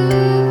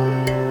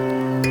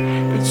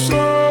 It's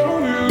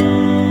all you.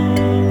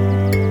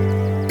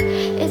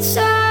 It's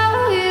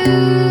all you.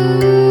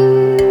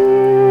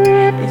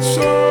 It's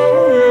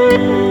all you.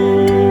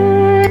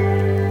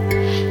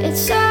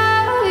 It's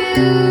all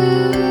you.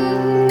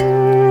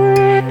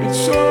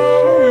 It's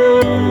all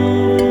you.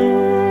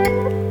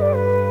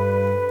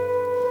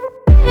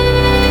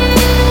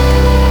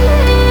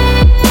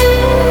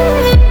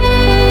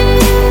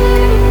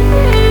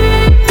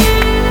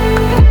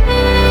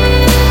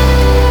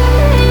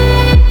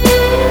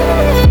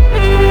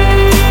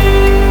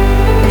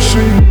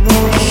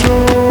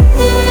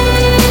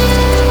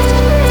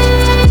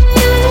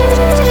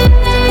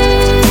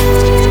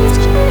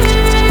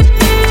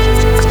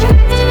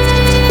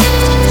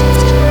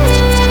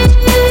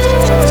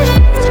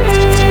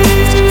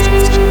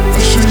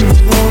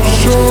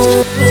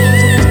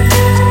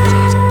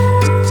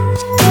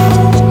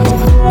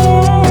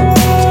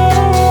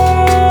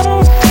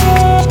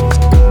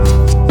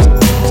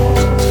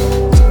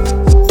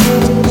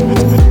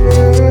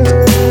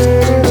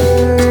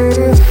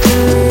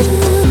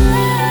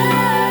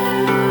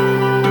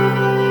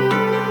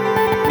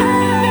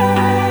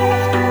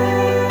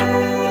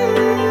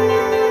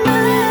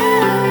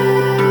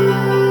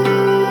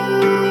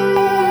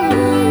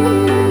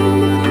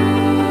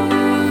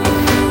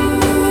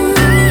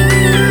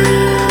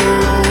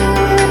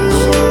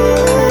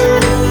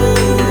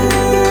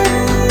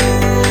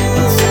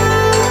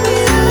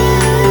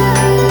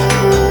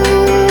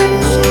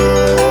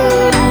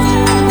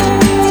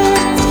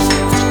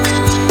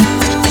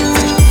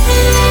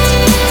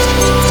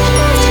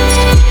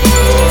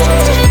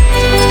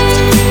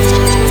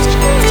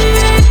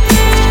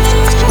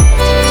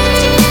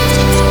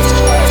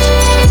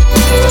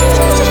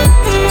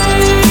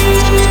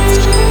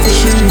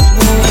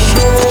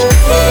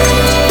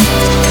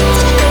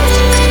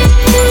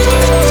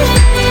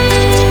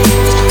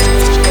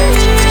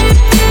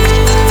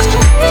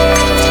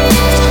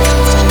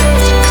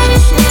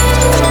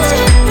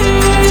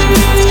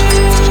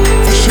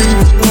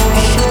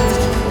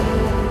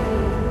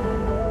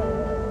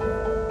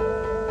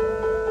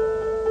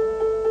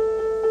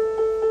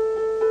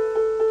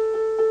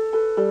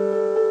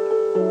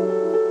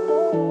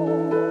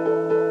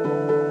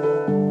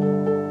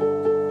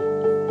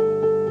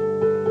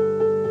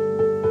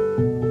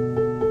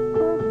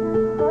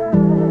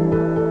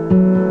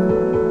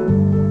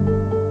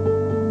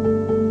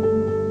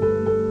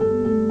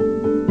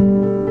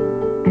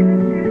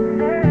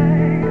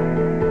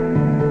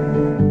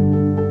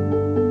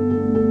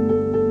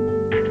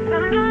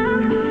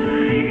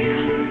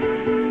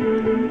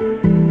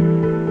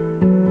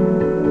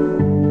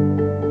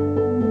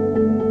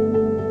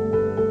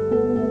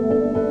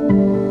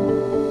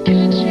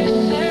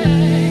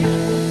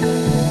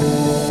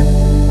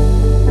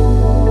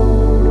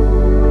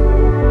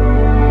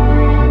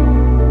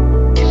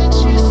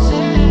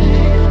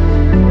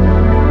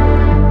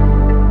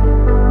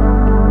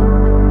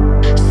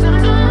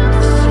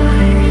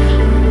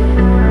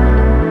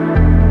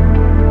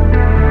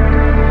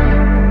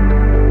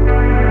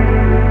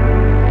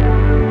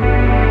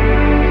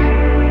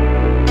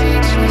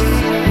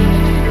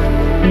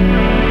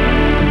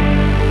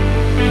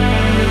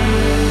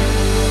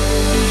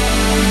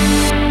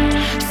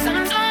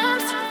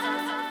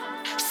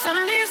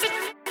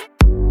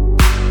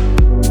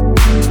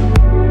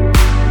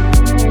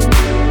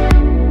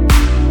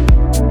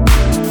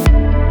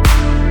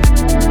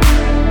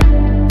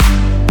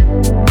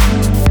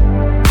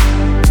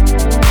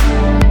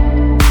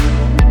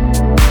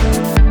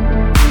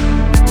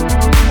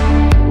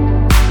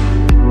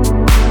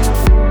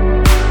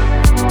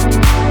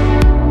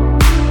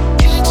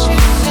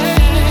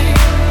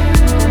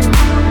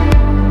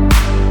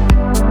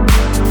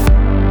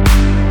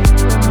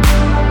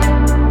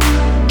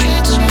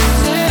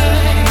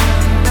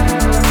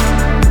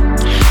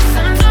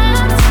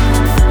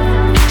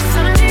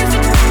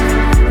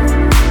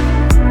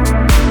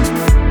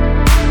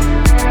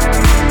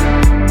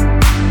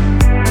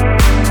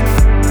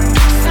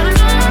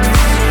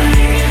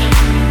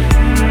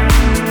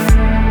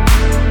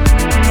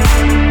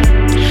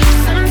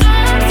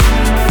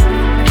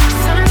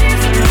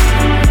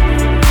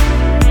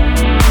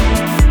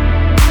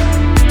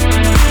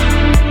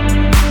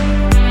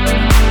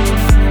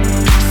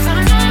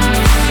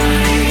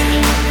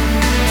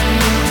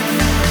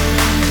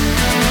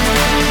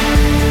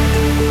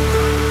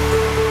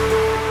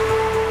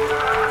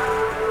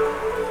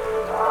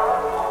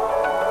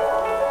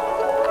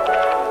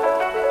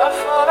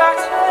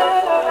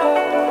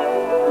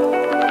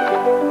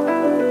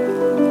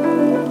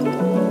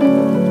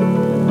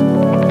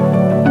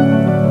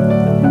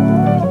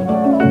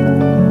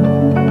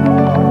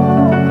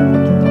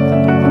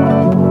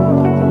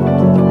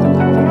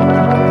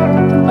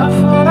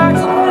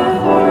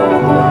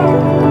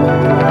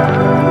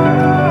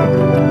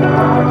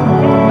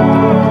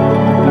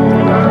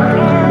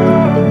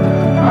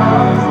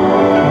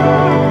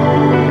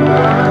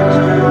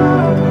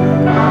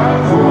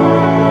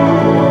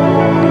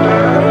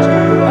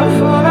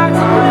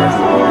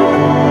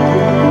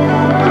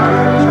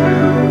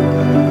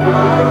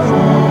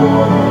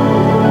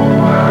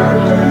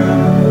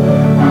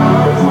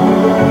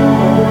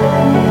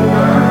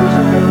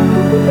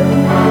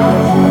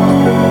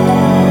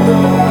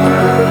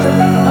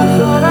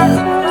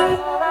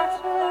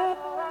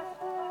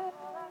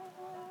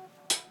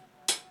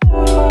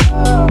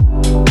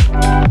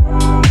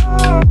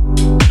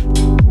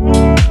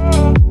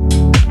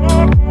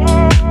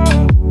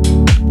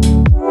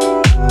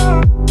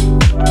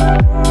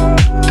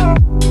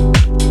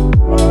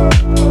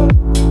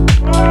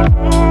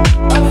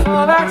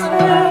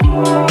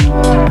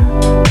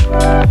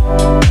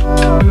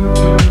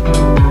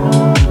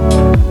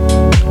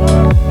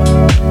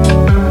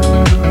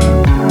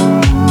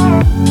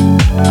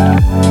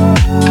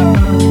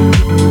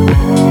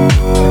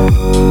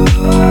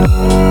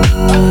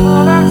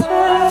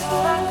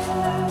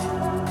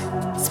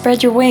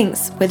 Spread your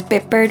wings with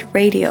Bitbird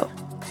Radio.